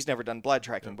him because he's never done blood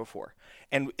tracking before.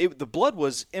 And the blood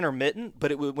was intermittent,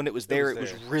 but when it was there, it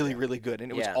was really, really good.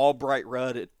 And it was all bright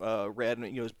red, and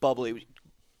it was bubbly. It was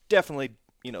definitely,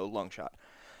 lung shot.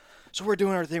 So we're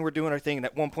doing our thing, and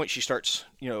at one point she starts,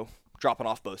 dropping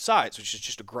off both sides, which is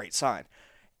just a great sign.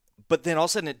 But then all of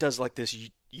a sudden it does like this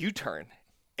U-turn,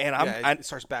 and it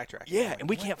starts backtracking. Yeah, and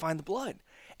we can't find the blood.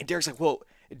 And Derek's like, well,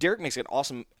 Derek makes an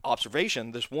awesome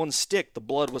observation. This one stick, the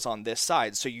blood was on this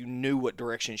side, so you knew what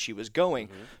direction she was going.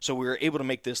 Mm-hmm. So we were able to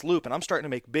make this loop, and I'm starting to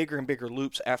make bigger and bigger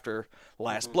loops after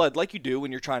last blood, like you do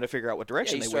when you're trying to figure out what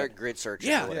direction they went. You start grid searching.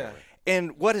 Yeah.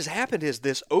 And what has happened is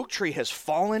this oak tree has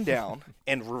fallen down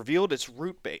and revealed its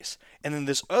root base. And then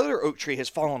this other oak tree has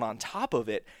fallen on top of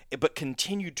it, but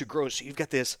continued to grow. So you've got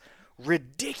this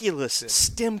ridiculous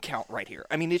stem count right here.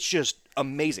 I mean, it's just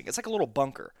amazing. It's like a little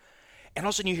bunker. And all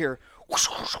of a sudden you hear whoosh,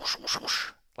 whoosh, whoosh, whoosh,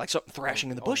 whoosh, like something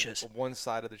thrashing in the bushes. On one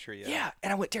side of the tree, Yeah.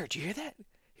 And I went, Derek, did you hear that?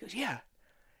 He goes, yeah.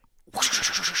 Whoosh, whoosh,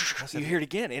 whoosh, whoosh, whoosh. You hear it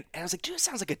again. And I was like, dude, it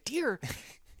sounds like a deer.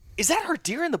 Is that our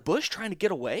deer in the bush trying to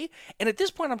get away? And at this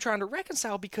point, I'm trying to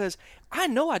reconcile because I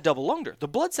know I double lunged her. The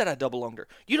blood said I double lunged her.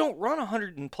 You don't run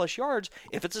 100 and plus yards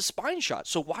if it's a spine shot.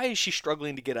 So why is she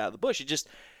struggling to get out of the bush? It just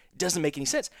doesn't make any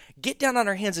sense. Get down on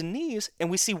her hands and knees, and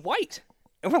we see white.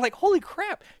 And we're like, holy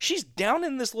crap, she's down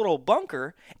in this little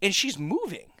bunker, and she's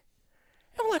moving.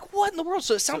 And we're like, what in the world?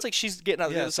 So it sounds like she's getting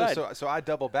out the other side. So I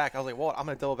double back. I was like, well, I'm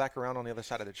going to double back around on the other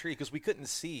side of the tree because we couldn't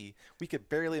see. We could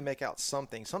barely make out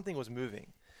something. Something was moving.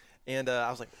 And I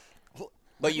was like, well,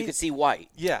 but you could see white.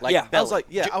 Yeah. Like I was like,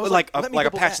 yeah. I was like let me a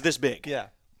double patch back. this big. Yeah.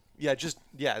 Yeah,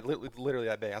 literally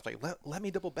that big. I was like, let me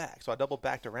double back. So I double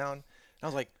backed around. And I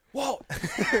was like, whoa,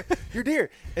 you're deer.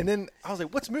 And then I was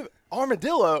like, what's moving?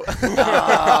 Armadillo.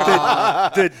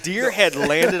 The deer had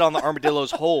landed on the armadillo's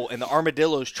hole, and the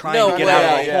armadillo's trying to get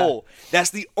out of the hole.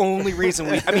 That's the only reason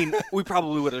we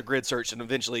probably would have grid searched and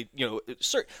eventually,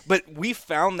 search. But we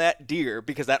found that deer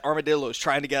because that armadillo is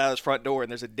trying to get out of his front door,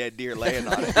 and there's a dead deer laying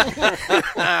on it.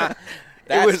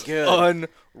 That's it was good.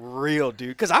 Unreal, dude.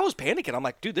 Because I was panicking. I'm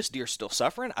like, dude, this deer's still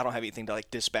suffering. I don't have anything to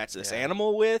dispatch this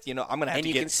animal with. I'm gonna have and to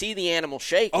you can see the animal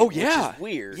shaking. Oh yeah, which is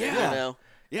weird. Yeah.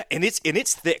 Yeah, and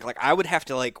it's thick. Like I would have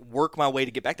to work my way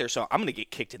to get back there, so I'm gonna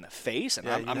get kicked in the face, and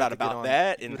I'm not about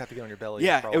that. And you would have to get on your belly.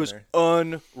 Yeah, it was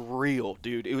unreal,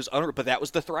 dude. It was unreal. But that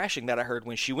was the thrashing that I heard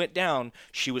when she went down.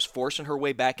 She was forcing her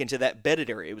way back into that bedded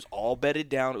area. It was all bedded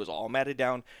down. It was all matted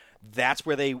down. That's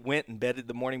where they went and bedded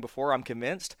the morning before, I'm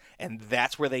convinced, and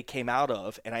that's where they came out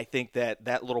of. And I think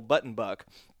that little button buck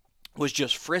was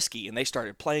just frisky, and they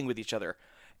started playing with each other.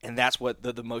 And that's what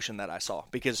the motion that I saw.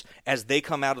 Because as they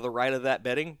come out of the right of that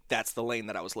bedding, that's the lane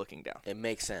that I was looking down. It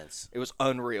makes sense. It was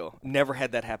unreal. Never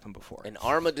had that happen before. An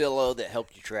armadillo that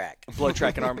helped you track. Blood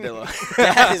tracking armadillo.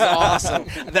 That is awesome.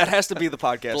 That has to be the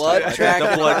podcast. Blood tracking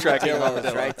the blood tracking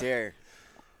armadillo. Right there.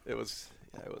 It was.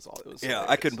 Yeah, it was all. It was. Yeah,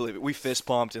 I couldn't believe it. We fist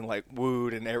pumped and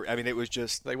wooed and it was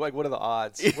just like what are the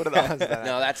odds? What are the odds of that?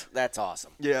 No, that's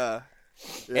awesome. Yeah.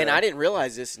 And I didn't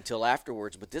realize this until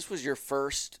afterwards, but this was your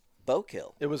first bow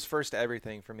kill. It was first to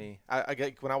everything for me.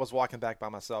 When I was walking back by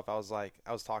myself, I was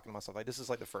talking to myself like, this is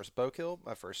like the first bow kill,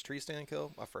 my first tree stand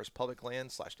kill, my first public land /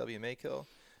 WMA kill.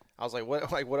 I was like,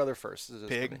 what other firsts is this?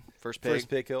 Pig. First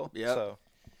pig kill. Yeah. So.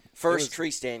 First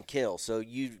tree stand kill. So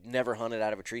you never hunted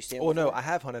out of a tree stand? Oh, no, I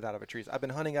have hunted out of a tree. I've been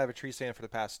hunting out of a tree stand for the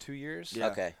past 2 years. Yeah.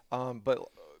 Okay. But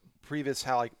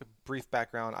brief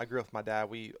background, I grew up with my dad.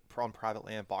 We on private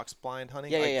land box blind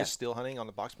hunting, just still hunting on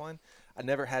the box blind. I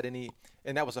never had any,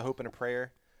 and that was a hope and a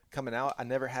prayer coming out. I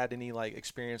never had any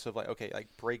experience of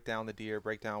break down the deer,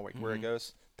 break down where it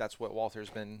goes. That's what Walter's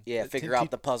been. Yeah, figure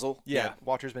out the puzzle. Yeah,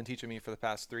 Walter's been teaching me for the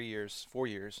past 4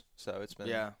 years. So it's been.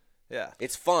 Yeah.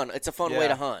 It's fun. It's a fun way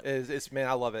to hunt. It's man,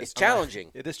 I love it. It's challenging.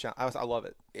 It is challenging. I love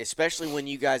it. Especially when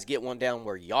you guys get one down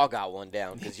where y'all got one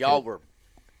down because y'all were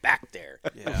back there.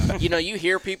 Yeah. You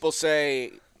hear people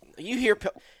say, you hear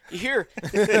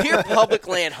public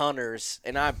land hunters,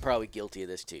 and I'm probably guilty of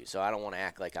this too, so I don't want to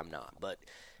act like I'm not, but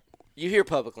you hear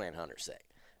public land hunters say,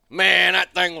 man,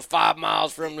 that thing was 5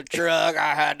 miles from the truck.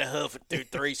 I had to hoof it through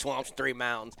 3 swamps, 3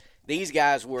 mountains. These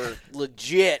guys were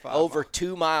legit over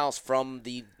 2 miles from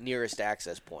the nearest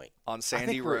access point. On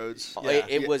sandy roads.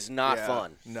 It was not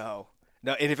fun. No,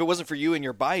 and if it wasn't for you and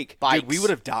your bike, Bikes. dude, we would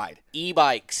have died.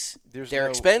 E-bikes. They're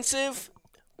expensive,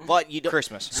 but you don't.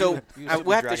 Christmas. So You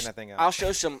we have dragging that thing to. out. I'll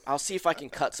show some. I'll see if I can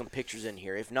cut some pictures in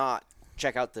here. If not,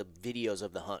 check out the videos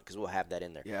of the hunt because we'll have that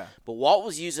in there. Yeah. But Walt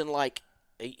was using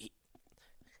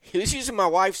He was using my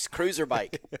wife's cruiser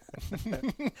bike.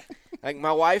 Like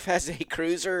my wife has a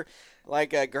cruiser,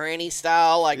 like a granny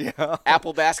style, like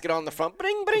apple basket on the front,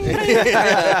 bring, bring, bring,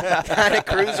 kind of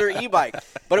cruiser e-bike.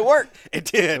 But it worked. It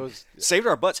did. Saved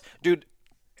our butts. Dude,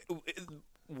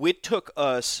 it took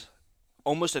us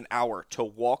almost an hour to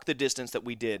walk the distance that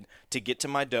we did to get to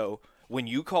my doe. When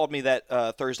you called me that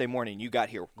Thursday morning, you got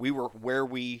here. We were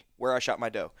where I shot my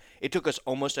doe. It took us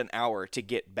almost an hour to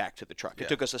get back to the truck. Yeah. It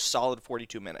took us a solid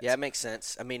 42 minutes. Yeah, it makes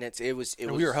sense. I mean, it was.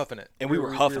 We were huffing it, and we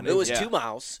were huffing it. It was 2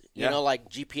 miles. You know, like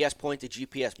GPS point to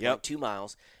GPS point, 2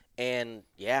 miles, and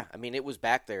yeah, I mean, it was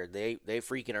back there. They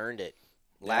freaking earned it.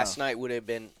 Last night would have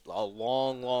been a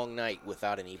long, long night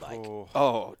without an e-bike.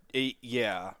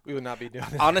 Yeah. We would not be doing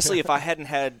that. Honestly, if I hadn't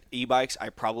had e-bikes, I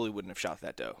probably wouldn't have shot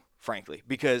that doe, frankly,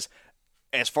 because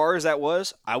as far as that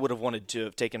was, I would have wanted to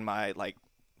have taken my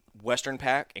Western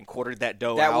pack and quartered that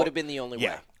doe out. That would have been the only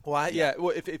way. Well,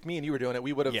 Well, if me and you were doing it,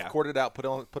 we would have quartered it out, put it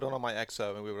on my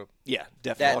XO, and we would have. Yeah,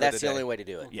 definitely. That's the only way to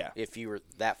do it. Yeah. If you were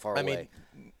that far away. I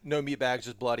mean, no meat bags,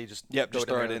 just bloody. Just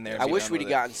throw it in there. I wish we'd have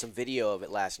gotten some video of it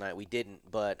last night. We didn't,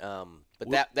 but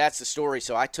that's the story.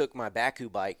 So I took my Baku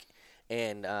bike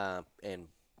and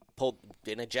pulled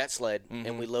in a jet sled,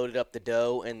 and we loaded up the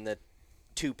doe and the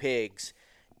 2 pigs,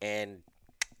 and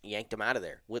yanked them out of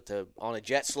there on a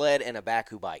jet sled and a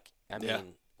Baku bike. I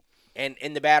mean,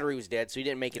 and the battery was dead, so he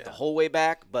didn't make it the whole way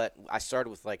back. But I started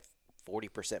with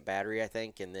 40% battery, I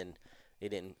think, and then it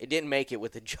didn't make it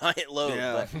with a giant load.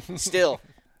 Yeah. But still,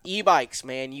 e-bikes,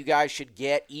 man, you guys should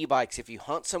get e-bikes if you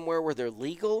hunt somewhere where they're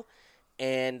legal,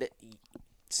 and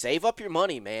save up your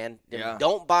money, man. Yeah.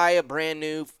 Don't buy a brand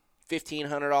new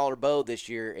 $1,500 bow this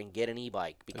year and get an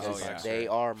e-bike because they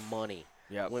are money.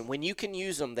 Yeah. When you can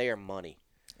use them, they are money.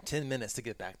 10 minutes to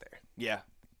get back there. Yeah.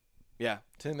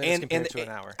 10 minutes compared to an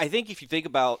hour. I think if you think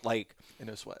about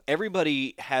no sweat.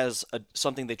 Everybody has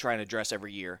something they try and address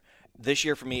every year. This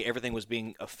year for me, everything was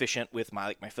being efficient with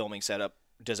my filming setup.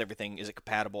 Is it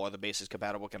compatible? Are the bases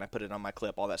compatible? Can I put it on my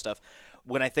clip? All that stuff.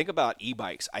 When I think about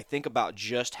e-bikes, I think about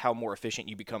just how more efficient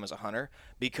you become as a hunter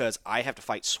because I have to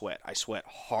fight sweat. I sweat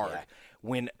hard. Yeah.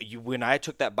 When I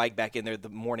took that bike back in there the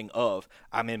morning of,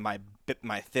 I'm in my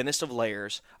thinnest of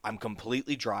layers. I'm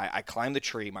completely dry. I climb the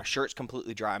tree. My shirt's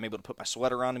completely dry. I'm able to put my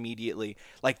sweater on immediately.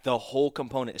 The whole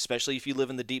component, especially if you live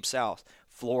in the deep south,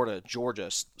 Florida, Georgia,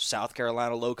 South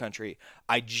Carolina, low country,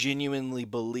 I genuinely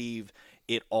believe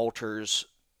it alters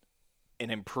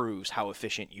and improves how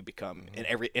efficient you become in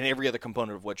every other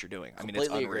component of what you're doing. I mean, it's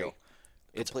unreal.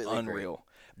 It's unreal.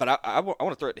 But I want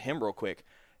to throw it to him real quick.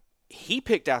 He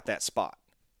picked out that spot.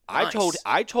 Nice.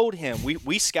 I told him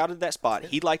we scouted that spot.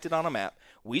 He liked it on a map.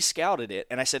 We scouted it,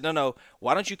 and I said, no,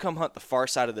 why don't you come hunt the far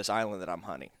side of this island that I'm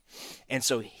hunting? And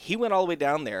so he went all the way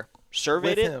down there,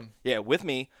 surveyed with it. Him. Yeah, with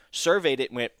me, surveyed it,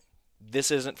 and went, this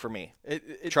isn't for me.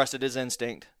 Trusted his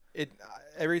instinct.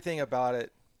 Everything about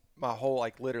it, my whole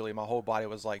literally my whole body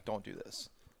was like, don't do this.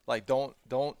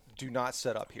 Do not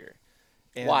set up here.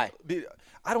 And why?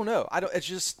 I don't know.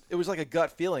 It was like a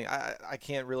gut feeling. I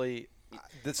can't really.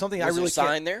 That's something was I really there a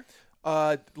sign there?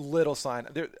 Little sign.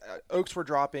 There, oaks were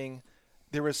dropping.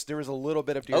 There was a little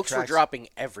bit of deer oaks tracks. were dropping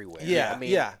everywhere. Yeah,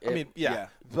 yeah.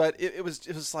 But it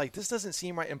was like this doesn't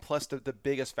seem right. And plus, the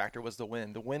biggest factor was the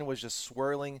wind. The wind was just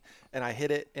swirling, and I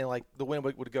hit it, and the wind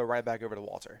would go right back over to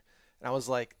Walter. And I was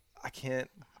like, I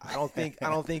don't think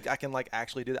I can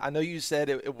actually do that. I know you said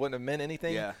it wouldn't have meant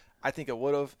anything. Yeah. I think it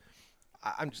would have.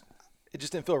 It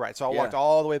just didn't feel right. So I walked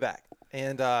all the way back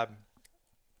and you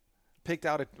picked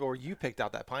out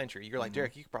that pine tree. You're like,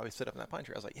 Derek, you could probably sit up in that pine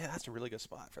tree. I was like, yeah, that's a really good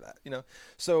spot for that.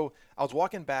 So I was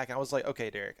walking back and I was like, okay,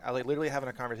 Derek, I literally having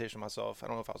a conversation with myself. I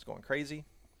don't know if I was going crazy.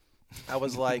 I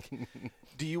was like,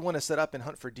 do you want to set up and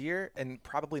hunt for deer and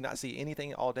probably not see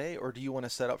anything all day? Or do you want to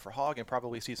set up for hog and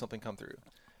probably see something come through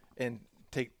and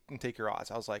take your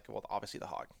odds? I was like, well, obviously the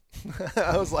hog.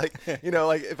 I was like,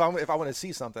 if I want to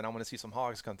see something, I want to see some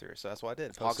hogs come through. So that's what I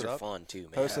did. Hogs are fun too,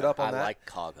 man. Posted up on that. I like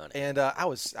hog hunting. And I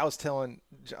was telling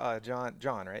John,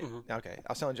 right? Mm-hmm. Okay.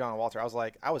 I was telling John and Walter, I was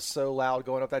like, I was so loud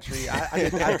going up that tree.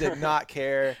 I did not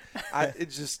care. I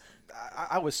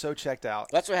was so checked out.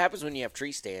 That's what happens when you have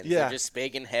tree stands. Yeah. They're just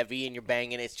big and heavy, and you're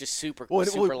banging. It's just super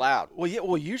loud. Well, yeah.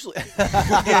 Well, usually.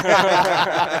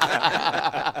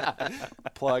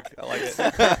 Plug. I like it.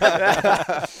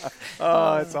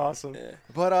 Oh, it's awesome. Yeah.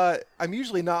 But I'm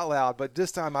usually not loud. But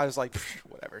this time I was like,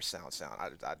 whatever, sound. I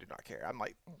do not care. I'm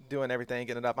doing everything,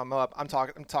 getting it up. I'm up. I'm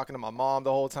talking to my mom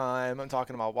the whole time. I'm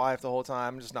talking to my wife the whole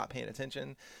time. I'm just not paying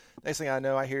attention. Next thing I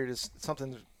know, I hear just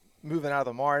something moving out of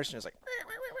the marsh, and it's like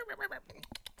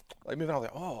moving. I was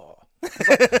like, oh,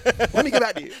 Let me get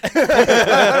back to you.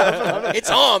 It's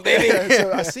on, baby.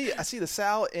 So I see the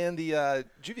sow and the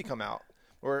juvie come out,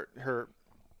 or her.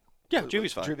 Yeah,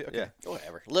 juvie's fine. Juvie, okay. Yeah.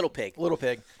 Whatever. Little pig. Little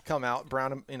pig come out,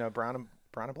 brown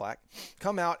and black,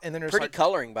 come out, and then there's Pretty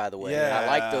coloring, by the way. Yeah. I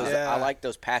like those. Yeah. I like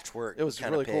those patchwork. It was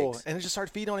kind really of cool, pigs. and it just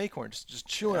started feeding on acorns, just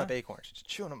chewing up acorns, just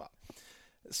chewing them up.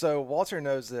 So Walter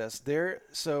knows this.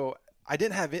 So I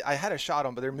didn't have it. I had a shot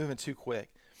on, but they're moving too quick.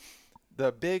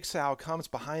 The big sow comes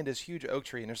behind this huge oak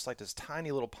tree, and there's like this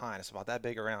tiny little pine. It's about that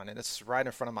big around, and it's right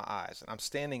in front of my eyes. And I'm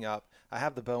standing up. I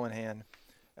have the bow in hand,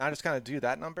 and I just kind of do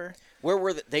that number. Where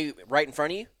were they? Right in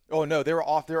front of you? Oh no, they were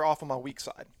off. They were off on my weak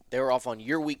side. They were off on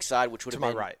your weak side, which would have my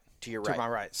been right. To your right. To my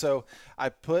right. So I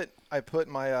put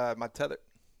my my tether.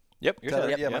 Yep. You're tether,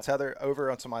 set. yeah, my tether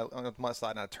over onto my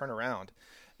side, and I turn around.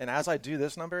 And as I do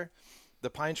this number, the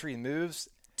pine tree moves.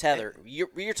 Tether.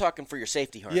 You're talking for your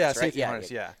safety harness, Yeah, right? safety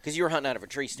harness, yeah. Because you were hunting out of a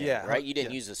tree stand, Yeah, right? You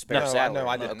didn't yeah. use a spare No, saddle. no,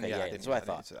 I didn't. Okay, yeah, I that's didn't. what I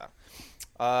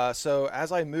thought. So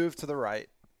as I move to the right,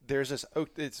 there's this oak.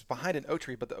 It's behind an oak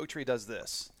tree, but the oak tree does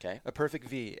this. Okay. A perfect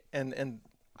V, and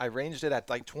I ranged it at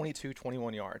like 22,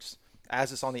 21 yards.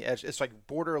 As it's on the edge, it's like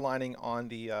borderlining on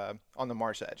the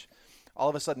marsh edge. All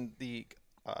of a sudden,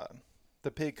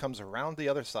 the pig comes around the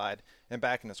other side and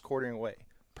back, and it's quartering away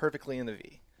perfectly in the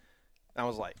V. And I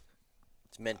was like,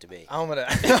 It's meant to be. I'm gonna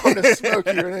smoke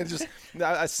you. And then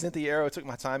I sent the arrow, took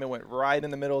my time, and went right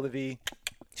in the middle of the V.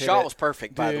 Shot was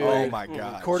perfect, by the Dude. way. Oh my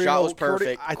god. Shot was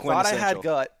perfect. I thought I had Quintessential.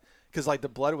 gut because like the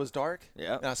blood was dark.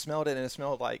 Yeah. And I smelled it, and it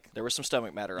smelled like There was some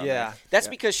stomach matter on yeah, there. That's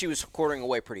because she was quartering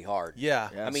away pretty hard. yeah.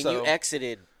 Yeah. I mean, So- you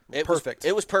exited. It Perfect.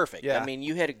 Was perfect. Yeah. I mean,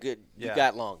 you had a good. You Yeah.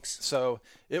 got lungs. So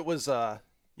it was,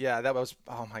 yeah, that was,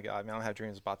 oh my God, man, I don't have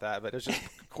dreams about that. But it was just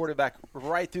quarterback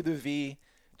right through the V,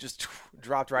 just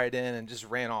dropped right in and just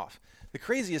ran off. The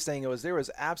craziest thing was there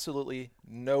was absolutely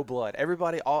no blood.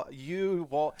 Everybody,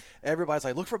 Walt, everybody's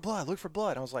like, look for blood, look for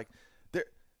blood. I was like,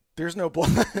 there's no blood.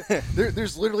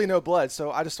 There's literally no blood. So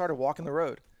I just started walking the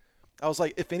road. I was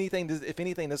like, if anything,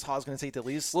 this hog's going to take the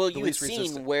least. Well, the you had least seen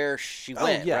resistant. where she Oh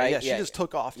went, yeah, right? yeah. She just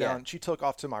took off Yeah. down. She took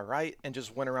off to my right and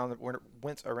just went around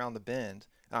the bend,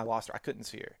 and I lost her. I couldn't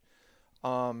see her.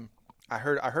 I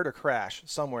heard her crash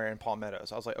somewhere in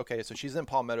Palmettos. I was like, okay, so she's in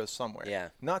Palmettos somewhere. Yeah.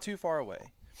 Not too far away.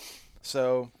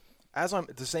 So as I'm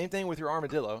the same thing with your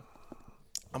armadillo.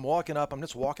 I'm walking up. I'm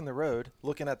just walking the road,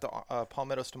 looking at the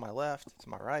Palmettos to my left, to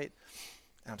my right,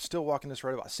 and I'm still walking this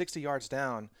road about 60 yards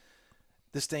down.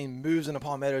 This thing moves into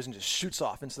Palmettos and just shoots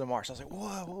off into the marsh. I was like,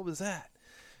 whoa, what was that?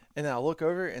 And then I look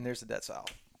over, and there's the dead sow.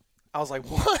 I was like,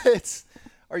 what?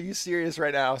 Are you serious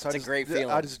right now? So It's a great feeling.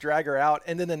 I just drag her out.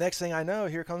 And then the next thing I know,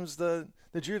 here comes the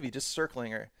juvie just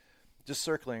circling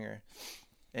her.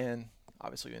 And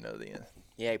obviously, we know the end.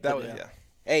 Yeah, That was, yeah.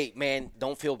 Hey, man,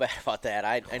 don't feel bad about that.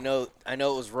 I know it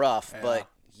was rough, but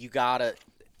you gotta.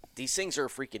 These things are a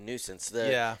freaking nuisance. The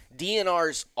Yeah.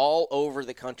 DNRs all over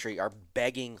the country are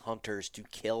begging hunters to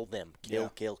kill them.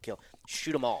 Kill.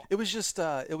 Shoot them all. It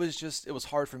was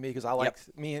hard for me because I like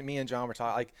me and John were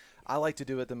talking. Like I like to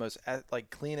do it the most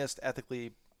cleanest,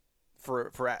 ethically,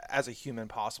 for as a human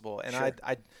possible. And Sure.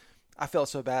 I felt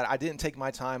so bad. I didn't take my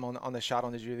time on the shot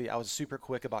on the juvie. I was super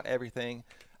quick about everything.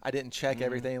 I didn't check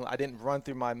everything. I didn't run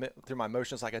through my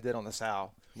motions like I did on the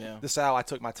sow. Yeah. The sow, I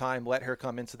took my time, let her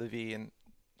come into the V and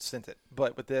sent it.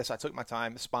 But with this, I took my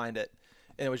time, spined it,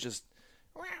 and it was just.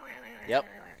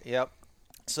 Yep.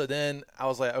 So then I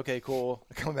was like, okay, cool.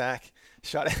 I come back,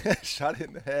 shot it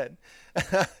in the head,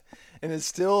 and it's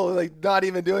still like not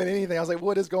even doing anything. I was like,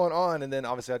 what is going on? And then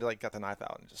obviously I got the knife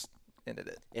out and just ended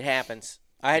it. It happens.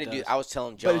 I had to do. I was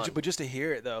telling John. But just to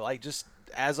hear it though, like just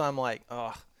as I'm like,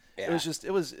 oh, Yeah.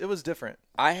 it was different.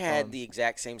 I had the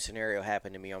exact same scenario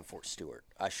happen to me on Fort Stewart.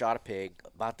 I shot a pig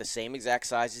about the same exact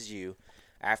size as you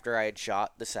after I had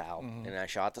shot the sow, and I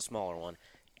shot the smaller one,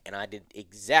 and I did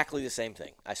exactly the same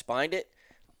thing. I spined it,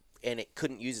 and it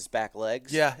couldn't use its back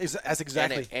legs. Yeah, that's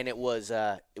exactly. And it was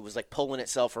like pulling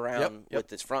itself around Yep.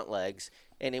 with its front legs,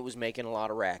 and it was making a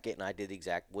lot of racket, and I did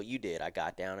exactly what you did. I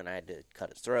got down, and I had to cut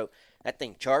its throat. That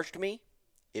thing charged me.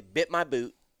 It bit my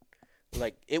boot.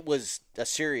 Like, it was a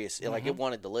serious, like, it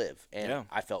wanted to live, and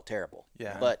I felt terrible.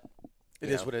 Yeah. But It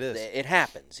you is know, what it is. It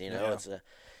happens, you know. Yeah.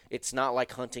 It's not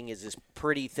like hunting is this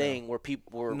pretty thing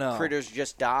where No. critters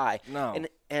just die. No. And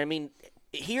I mean,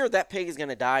 here that pig is going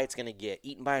to die. It's going to get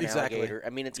eaten by an Exactly. alligator.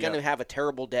 I mean, it's going to have a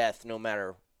terrible death no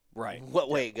matter Right. what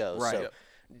way it goes. Right. So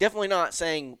definitely not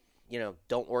saying,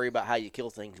 don't worry about how you kill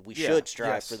things. We Yeah. should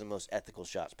strive Yes. for the most ethical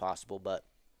shots possible, but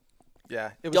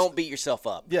Yeah, it was, don't beat yourself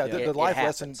up. Yeah, It- the it life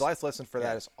happens. lesson for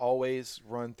that is always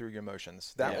run through your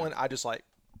emotions. That one I just like,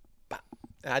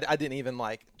 and I didn't even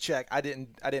like check. I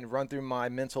didn't run through my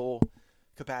mental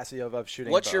capacity of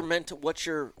shooting. What's a your bow. mental? What's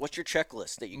your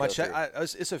checklist that you go through?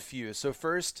 It's a few. So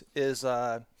first is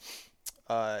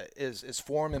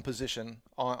form and position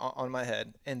on my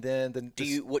head, and then do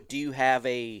you have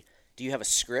a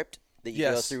script that you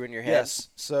go through in your head? Yes.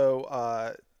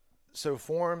 So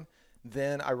form,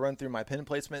 then I run through my pin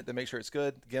placement to make sure it's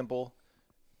good, gimbal,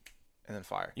 and then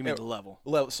fire. You mean the level?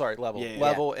 Level. Yeah.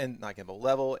 Level and not gimbal.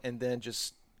 Level, and then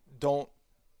just don't,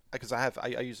 because I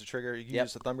use the trigger. You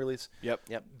use the thumb release. Yep.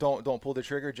 Don't pull the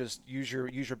trigger. Just use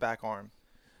your back arm.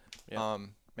 Yep.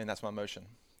 And that's my motion.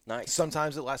 Nice.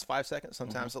 Sometimes it lasts 5 seconds.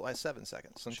 Sometimes it lasts 7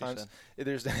 seconds. Sometimes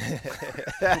there's. I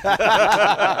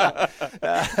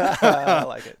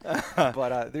like it.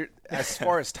 But as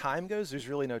far as time goes, there's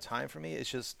really no time for me. It's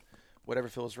just whatever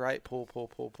feels right. Pull,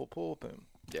 boom.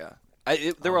 Yeah.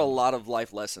 There were a lot of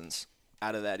life lessons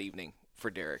out of that evening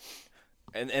for Derek.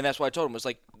 And that's why I told him, it's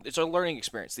like, it's a learning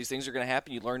experience. These things are going to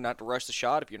happen. You learn not to rush the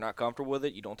shot. If you're not comfortable with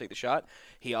it, you don't take the shot.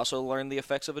 He also learned the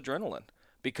effects of adrenaline.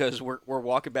 Because we're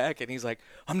walking back, and he's like,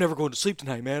 I'm never going to sleep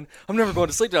tonight, man. I'm never going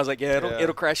to sleep tonight. I was like,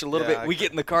 it'll crash a little bit. We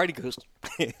get in the car, and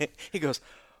he goes,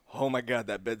 oh, my God,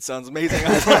 that bed sounds amazing.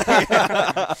 I was like,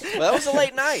 well, that was a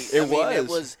late night.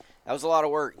 That was a lot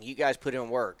of work. You guys put in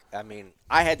work. I mean,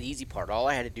 I had the easy part. All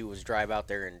I had to do was drive out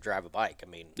there and drive a bike. I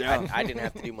mean, I didn't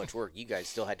have to do much work. You guys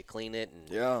still had to clean it and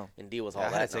deal with all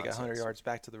that. I had to take nonsense. 100 yards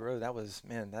back to the road. That was,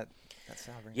 man, that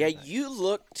sounded Yeah, you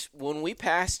looked, when we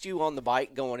passed you on the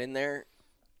bike going in there,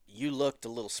 you looked a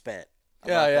little spent.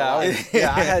 I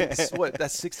had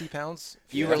that's 60 pounds.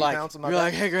 You were like,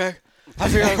 hey, Greg.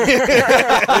 And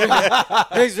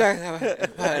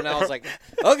I was like,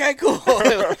 okay, cool.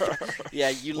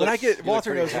 Yeah, you look.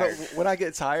 Walter knows when I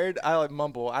get tired, I like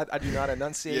mumble. I do not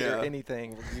enunciate or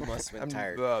anything. You must have been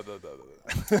tired. Blah, blah, blah,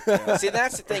 blah. See,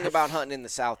 that's the thing about hunting in the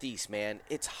Southeast, man.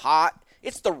 It's hot.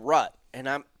 It's the rut, and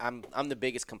I'm the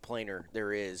biggest complainer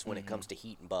there is when it comes to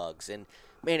heat and bugs. And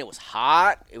man, it was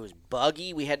hot. It was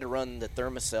buggy. We had to run the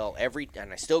Thermacell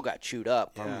and I still got chewed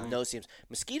up from no-see-ums.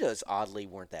 Mosquitoes, oddly,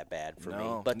 weren't that bad for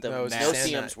me. But the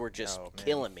no-see-ums were just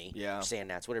killing me. Yeah. Sand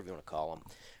gnats, whatever you want to call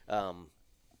them.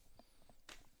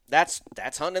 That's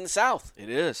hunting in the South. it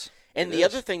is. And the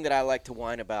other thing that I like to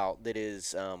whine about that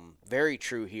is very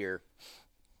true here,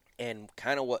 and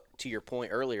kind of what, to your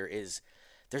point earlier, is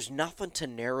there's nothing to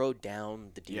narrow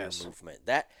down the deer movement.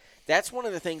 That's one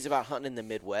of the things about hunting in the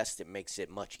Midwest that makes it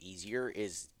much easier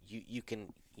is you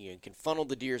can funnel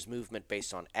the deer's movement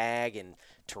based on ag and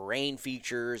terrain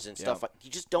features and stuff. Like, you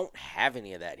just don't have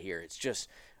any of that here. It's just,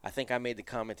 I think I made the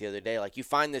comment the other day, like you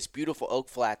find this beautiful oak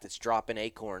flat that's dropping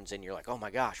acorns and you're like, oh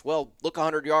my gosh, well, look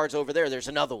 100 yards over there. There's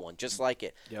another one just like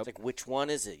it. It's like, which one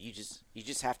is it? You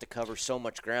just have to cover so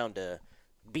much ground to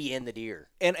be in the deer.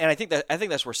 And I think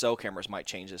that's where cell cameras might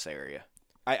change this area.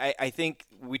 I think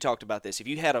we talked about this. If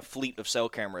you had a fleet of cell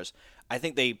cameras, I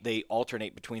think they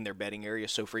alternate between their bedding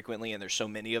areas so frequently, and there's so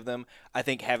many of them. I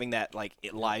think having that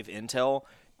live intel,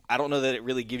 I don't know that it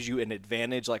really gives you an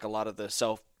advantage like a lot of the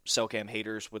cell cam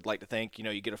haters would like to think.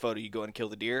 You get a photo, you go and kill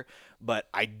the deer, but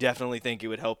I definitely think it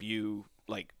would help you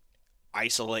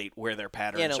isolate where their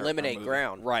patterns and are eliminate moving.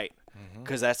 ground, right?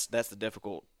 Because that's the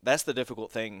difficult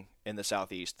thing in the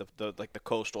Southeast, the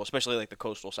coastal, especially the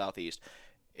coastal Southeast.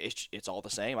 It's all the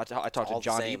same. I talked to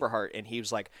John Eberhardt, and he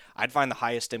was like, I'd find the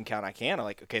highest stem count I can. I'm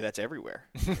like, okay, that's everywhere.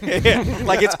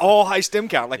 It's all high stem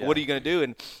count. What are you going to do?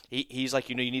 And he's like,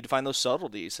 you need to find those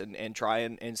subtleties and try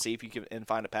and see if you can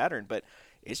find a pattern. But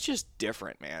it's just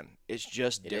different, man. It's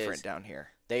just different down here.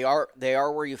 They are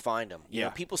where you find them. Yeah.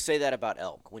 People say that about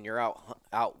elk when you're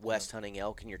out west hunting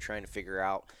elk and you're trying to figure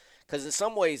out, because in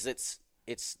some ways it's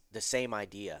the same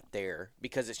idea there,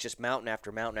 because it's just mountain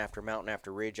after mountain after mountain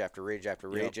after ridge after ridge after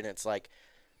ridge, and it's like,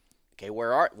 okay,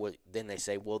 then they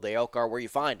say, well, the elk are where you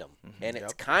find them, and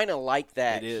it's kind of like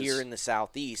that here in the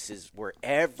Southeast, is where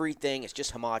everything is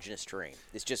just homogeneous terrain.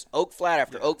 It's just oak flat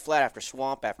after oak flat after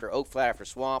swamp after oak flat after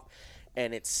swamp,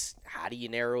 and it's, how do you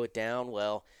narrow it down?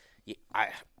 Well, I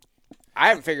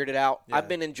haven't figured it out. I've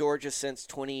been in Georgia since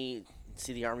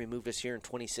the Army moved us here in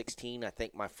 2016. I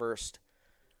think my first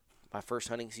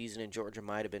hunting season in Georgia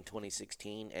might have been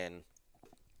 2016, and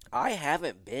I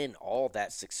haven't been all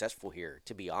that successful here,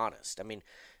 to be honest. I mean,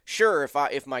 sure,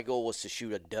 if my goal was to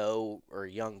shoot a doe or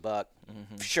a young buck,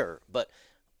 sure, but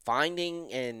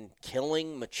finding and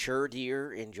killing mature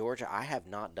deer in Georgia, I have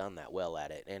not done that well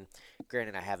at it. And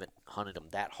granted, I haven't hunted them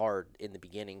that hard in the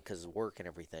beginning because of work and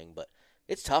everything, but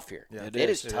it's tough here. Yeah, it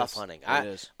is tough hunting.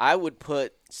 I would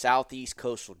put southeast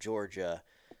coastal Georgia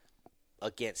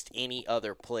against any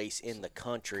other place in the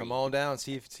country. Come on down,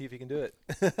 see if you can do it.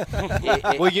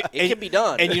 It can be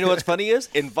done. And you know what's funny is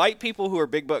invite people who are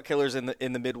big buck killers in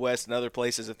the Midwest and other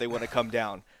places if they want to come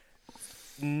down.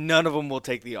 None of them will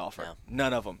take the offer. No.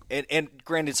 None of them. And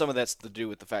granted, some of that's to do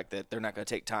with the fact that they're not going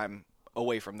to take time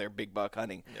away from their big buck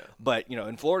hunting. Yeah. But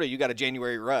in Florida, you got a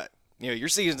January rut. Your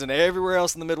seasons and everywhere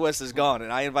else in the Midwest is gone.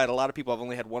 And I invite a lot of people. I've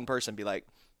only had one person be like,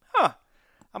 "Huh,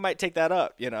 I might take that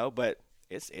up." But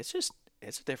it's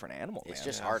a different animal. It's man.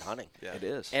 just hard hunting. Yeah. It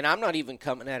is. And I'm not even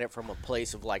coming at it from a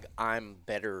place of like I'm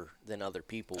better than other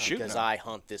people because I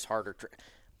hunt this harder.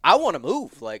 I want to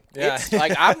move. It's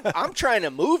like I'm trying to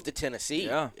move to Tennessee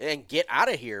and get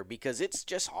out of here because it's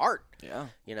just hard. Yeah.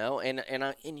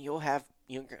 And you'll have.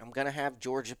 I'm gonna have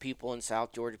Georgia people and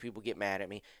South Georgia people get mad at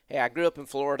me. Hey, I grew up in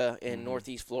Florida, in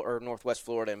Northwest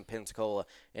Florida, in Pensacola,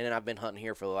 and then I've been hunting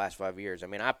here for the last 5 years. I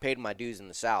mean, I paid my dues in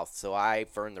the South, so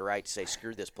I've earned the right to say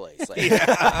screw this place.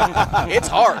 It's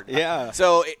hard. Yeah.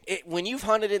 So when you've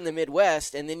hunted in the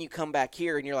Midwest and then you come back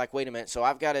here and you're like, wait a minute, so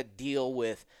I've got to deal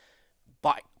with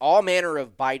all manner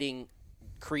of biting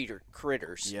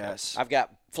critters. Yes. I've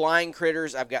got flying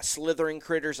critters, I've got slithering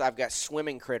critters, I've got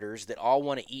swimming critters that all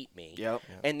want to eat me. Yep.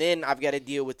 And then I've got to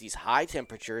deal with these high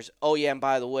temperatures. Oh, yeah, and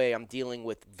by the way, I'm dealing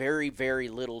with very, very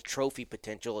little trophy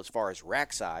potential as far as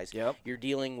rack size. Yep. You're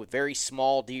dealing with very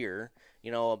small deer.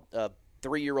 A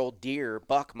 3-year-old deer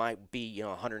buck might be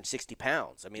 160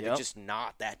 pounds. I mean, they're just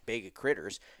not that big of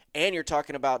critters. And you're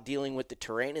talking about dealing with the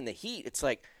terrain and the heat. It's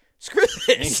like, screw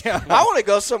this. I want to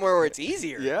go somewhere where it's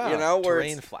easier. Yeah. Where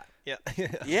terrain flat. Yeah.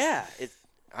 Yeah.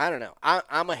 I don't know.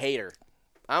 I'm a hater.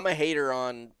 I'm a hater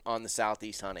on the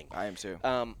Southeast hunting. I am too.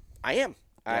 I am.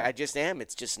 Yeah. I just am.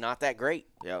 It's just not that great.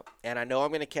 Yep. And I know I'm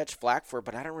going to catch flack for it,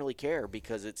 but I don't really care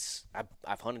because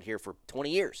I've hunted here for 20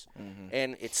 years,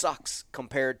 and it sucks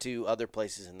compared to other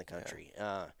places in the country.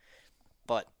 Yeah.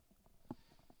 But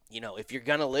if you're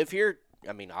going to live here,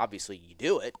 I mean, obviously you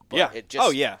do it. But it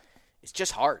just, it's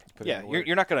just hard. Yeah,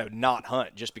 you're not going to not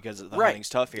hunt just because the hunting's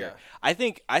tough here. Yeah. I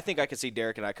think I could see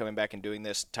Derek and I coming back and doing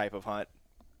this type of hunt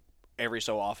every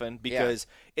so often because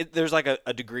there's like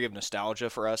a degree of nostalgia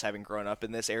for us having grown up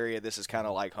in this area. This is kind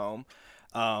of like home.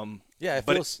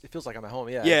 It feels like I'm at home.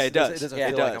 Yeah, it does. It doesn't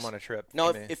feel like I'm on a trip. No,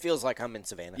 it feels like I'm in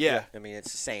Savannah. Yeah. I mean,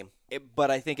 it's the same. But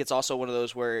I think it's also one of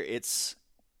those where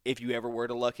if you ever were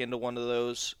to luck into one of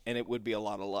those, and it would be a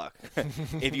lot of luck,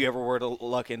 if you ever were to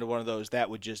luck into one of those, that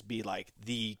would just be like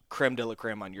the creme de la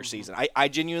creme on your season. I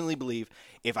genuinely believe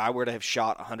if I were to have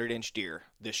shot a 100-inch deer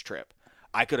this trip,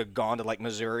 I could have gone to like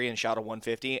Missouri and shot a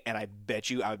 150, and I bet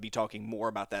you I would be talking more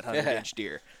about that 100-inch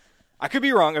deer. I could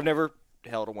be wrong. I've never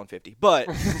held a 150, but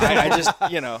I just,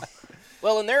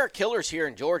 Well, and there are killers here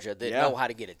in Georgia that know how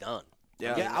to get it done.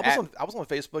 Yeah, I was on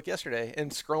Facebook yesterday and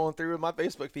scrolling through my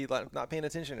Facebook feed, like, not paying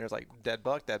attention. There's like dead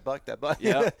buck.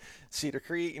 Yeah, Cedar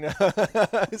Creek,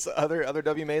 other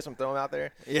WMAs I'm throwing out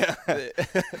there. Yeah,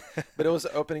 but it was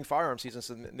opening firearm season,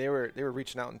 so they were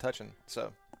reaching out and touching.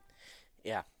 So,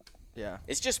 yeah,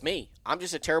 it's just me. I'm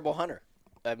just a terrible hunter.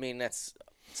 I mean, it's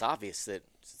obvious that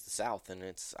it's the South, and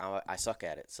I suck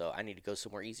at it, so I need to go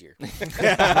somewhere easier.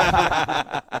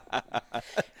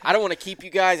 I don't want to keep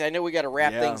you guys. I know we got to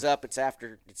wrap things up. It's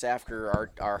after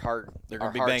our hard. They're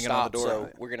going to be banging on the door, so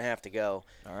we're going to have to go.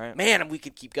 All right, man. We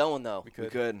could keep going though. We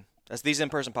could. These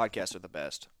in-person podcasts are the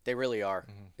best. They really are.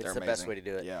 Mm-hmm. It's the best way to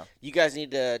do it. Yeah. You guys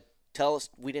need to tell us.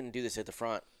 We didn't do this at the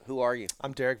front. Who are you?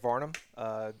 I'm Derek Varnum.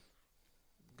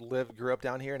 Grew up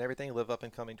down here and everything. Live up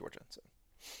in Cumming, Georgia. So.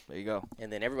 There you go.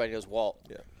 And then everybody knows Walt.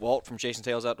 Yeah. Walt from Chasing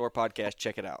Tails Outdoor Podcast.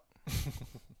 Check it out.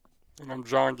 And I'm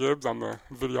John Gibbs. I'm the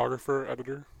videographer,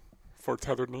 editor for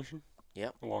Tethered Nation.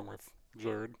 Yep. Along with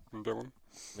Jared and Dylan.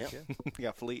 Yep. We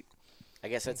got Fleet. I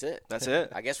guess that's it. That's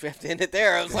it. I guess we have to end it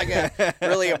there. It was like a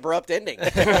really abrupt ending.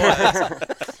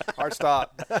 Hard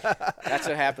stop. That's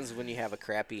what happens when you have a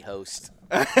crappy host.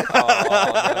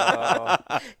 Oh,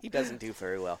 no. He doesn't do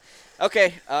very well.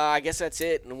 Okay, I guess that's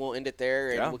it, and we'll end it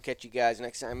there, and we'll catch you guys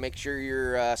next time. Make sure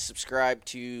you're subscribed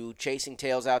to Chasing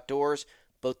Tails Outdoors,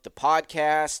 both the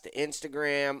podcast, the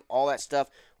Instagram, all that stuff.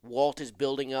 Walt is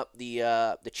building up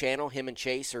the channel. Him and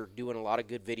Chase are doing a lot of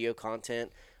good video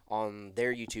content on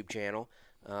their YouTube channel.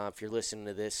 If you're listening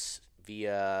to this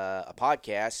via a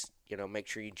podcast, make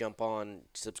sure you jump on,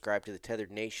 subscribe to the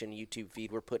Tethered Nation YouTube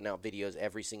feed. We're putting out videos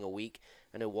every single week.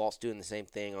 I know Walt's doing the same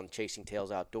thing on Chasing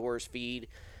Tails Outdoors feed.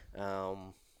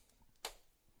 John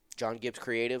Gibbs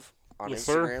Creative on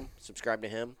Instagram. Sir. Subscribe to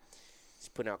him. He's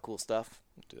putting out cool stuff.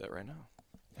 Do that right now.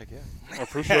 Heck yeah. I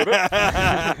appreciate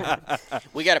it.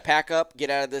 We got to pack up, get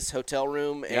out of this hotel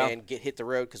room, and hit the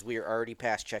road because we are already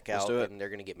past checkout, and they're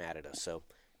going to get mad at us. So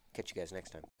catch you guys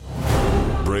next time.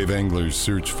 Brave anglers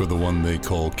search for the one they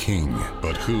call king,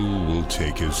 but who will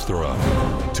take his throne?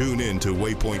 Tune in to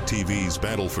Waypoint TV's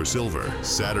Battle for Silver,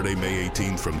 Saturday, May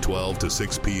 18th from 12 to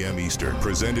 6 p.m. Eastern,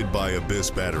 presented by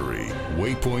Abyss Battery.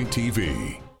 Waypoint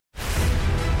TV.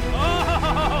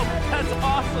 That's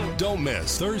awesome. Don't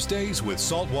miss Thursdays with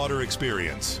Saltwater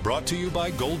Experience, brought to you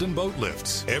by Golden Boat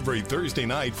Lifts, every Thursday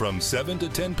night from 7 to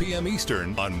 10 p.m.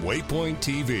 Eastern on Waypoint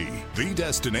TV, the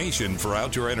destination for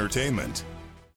outdoor entertainment.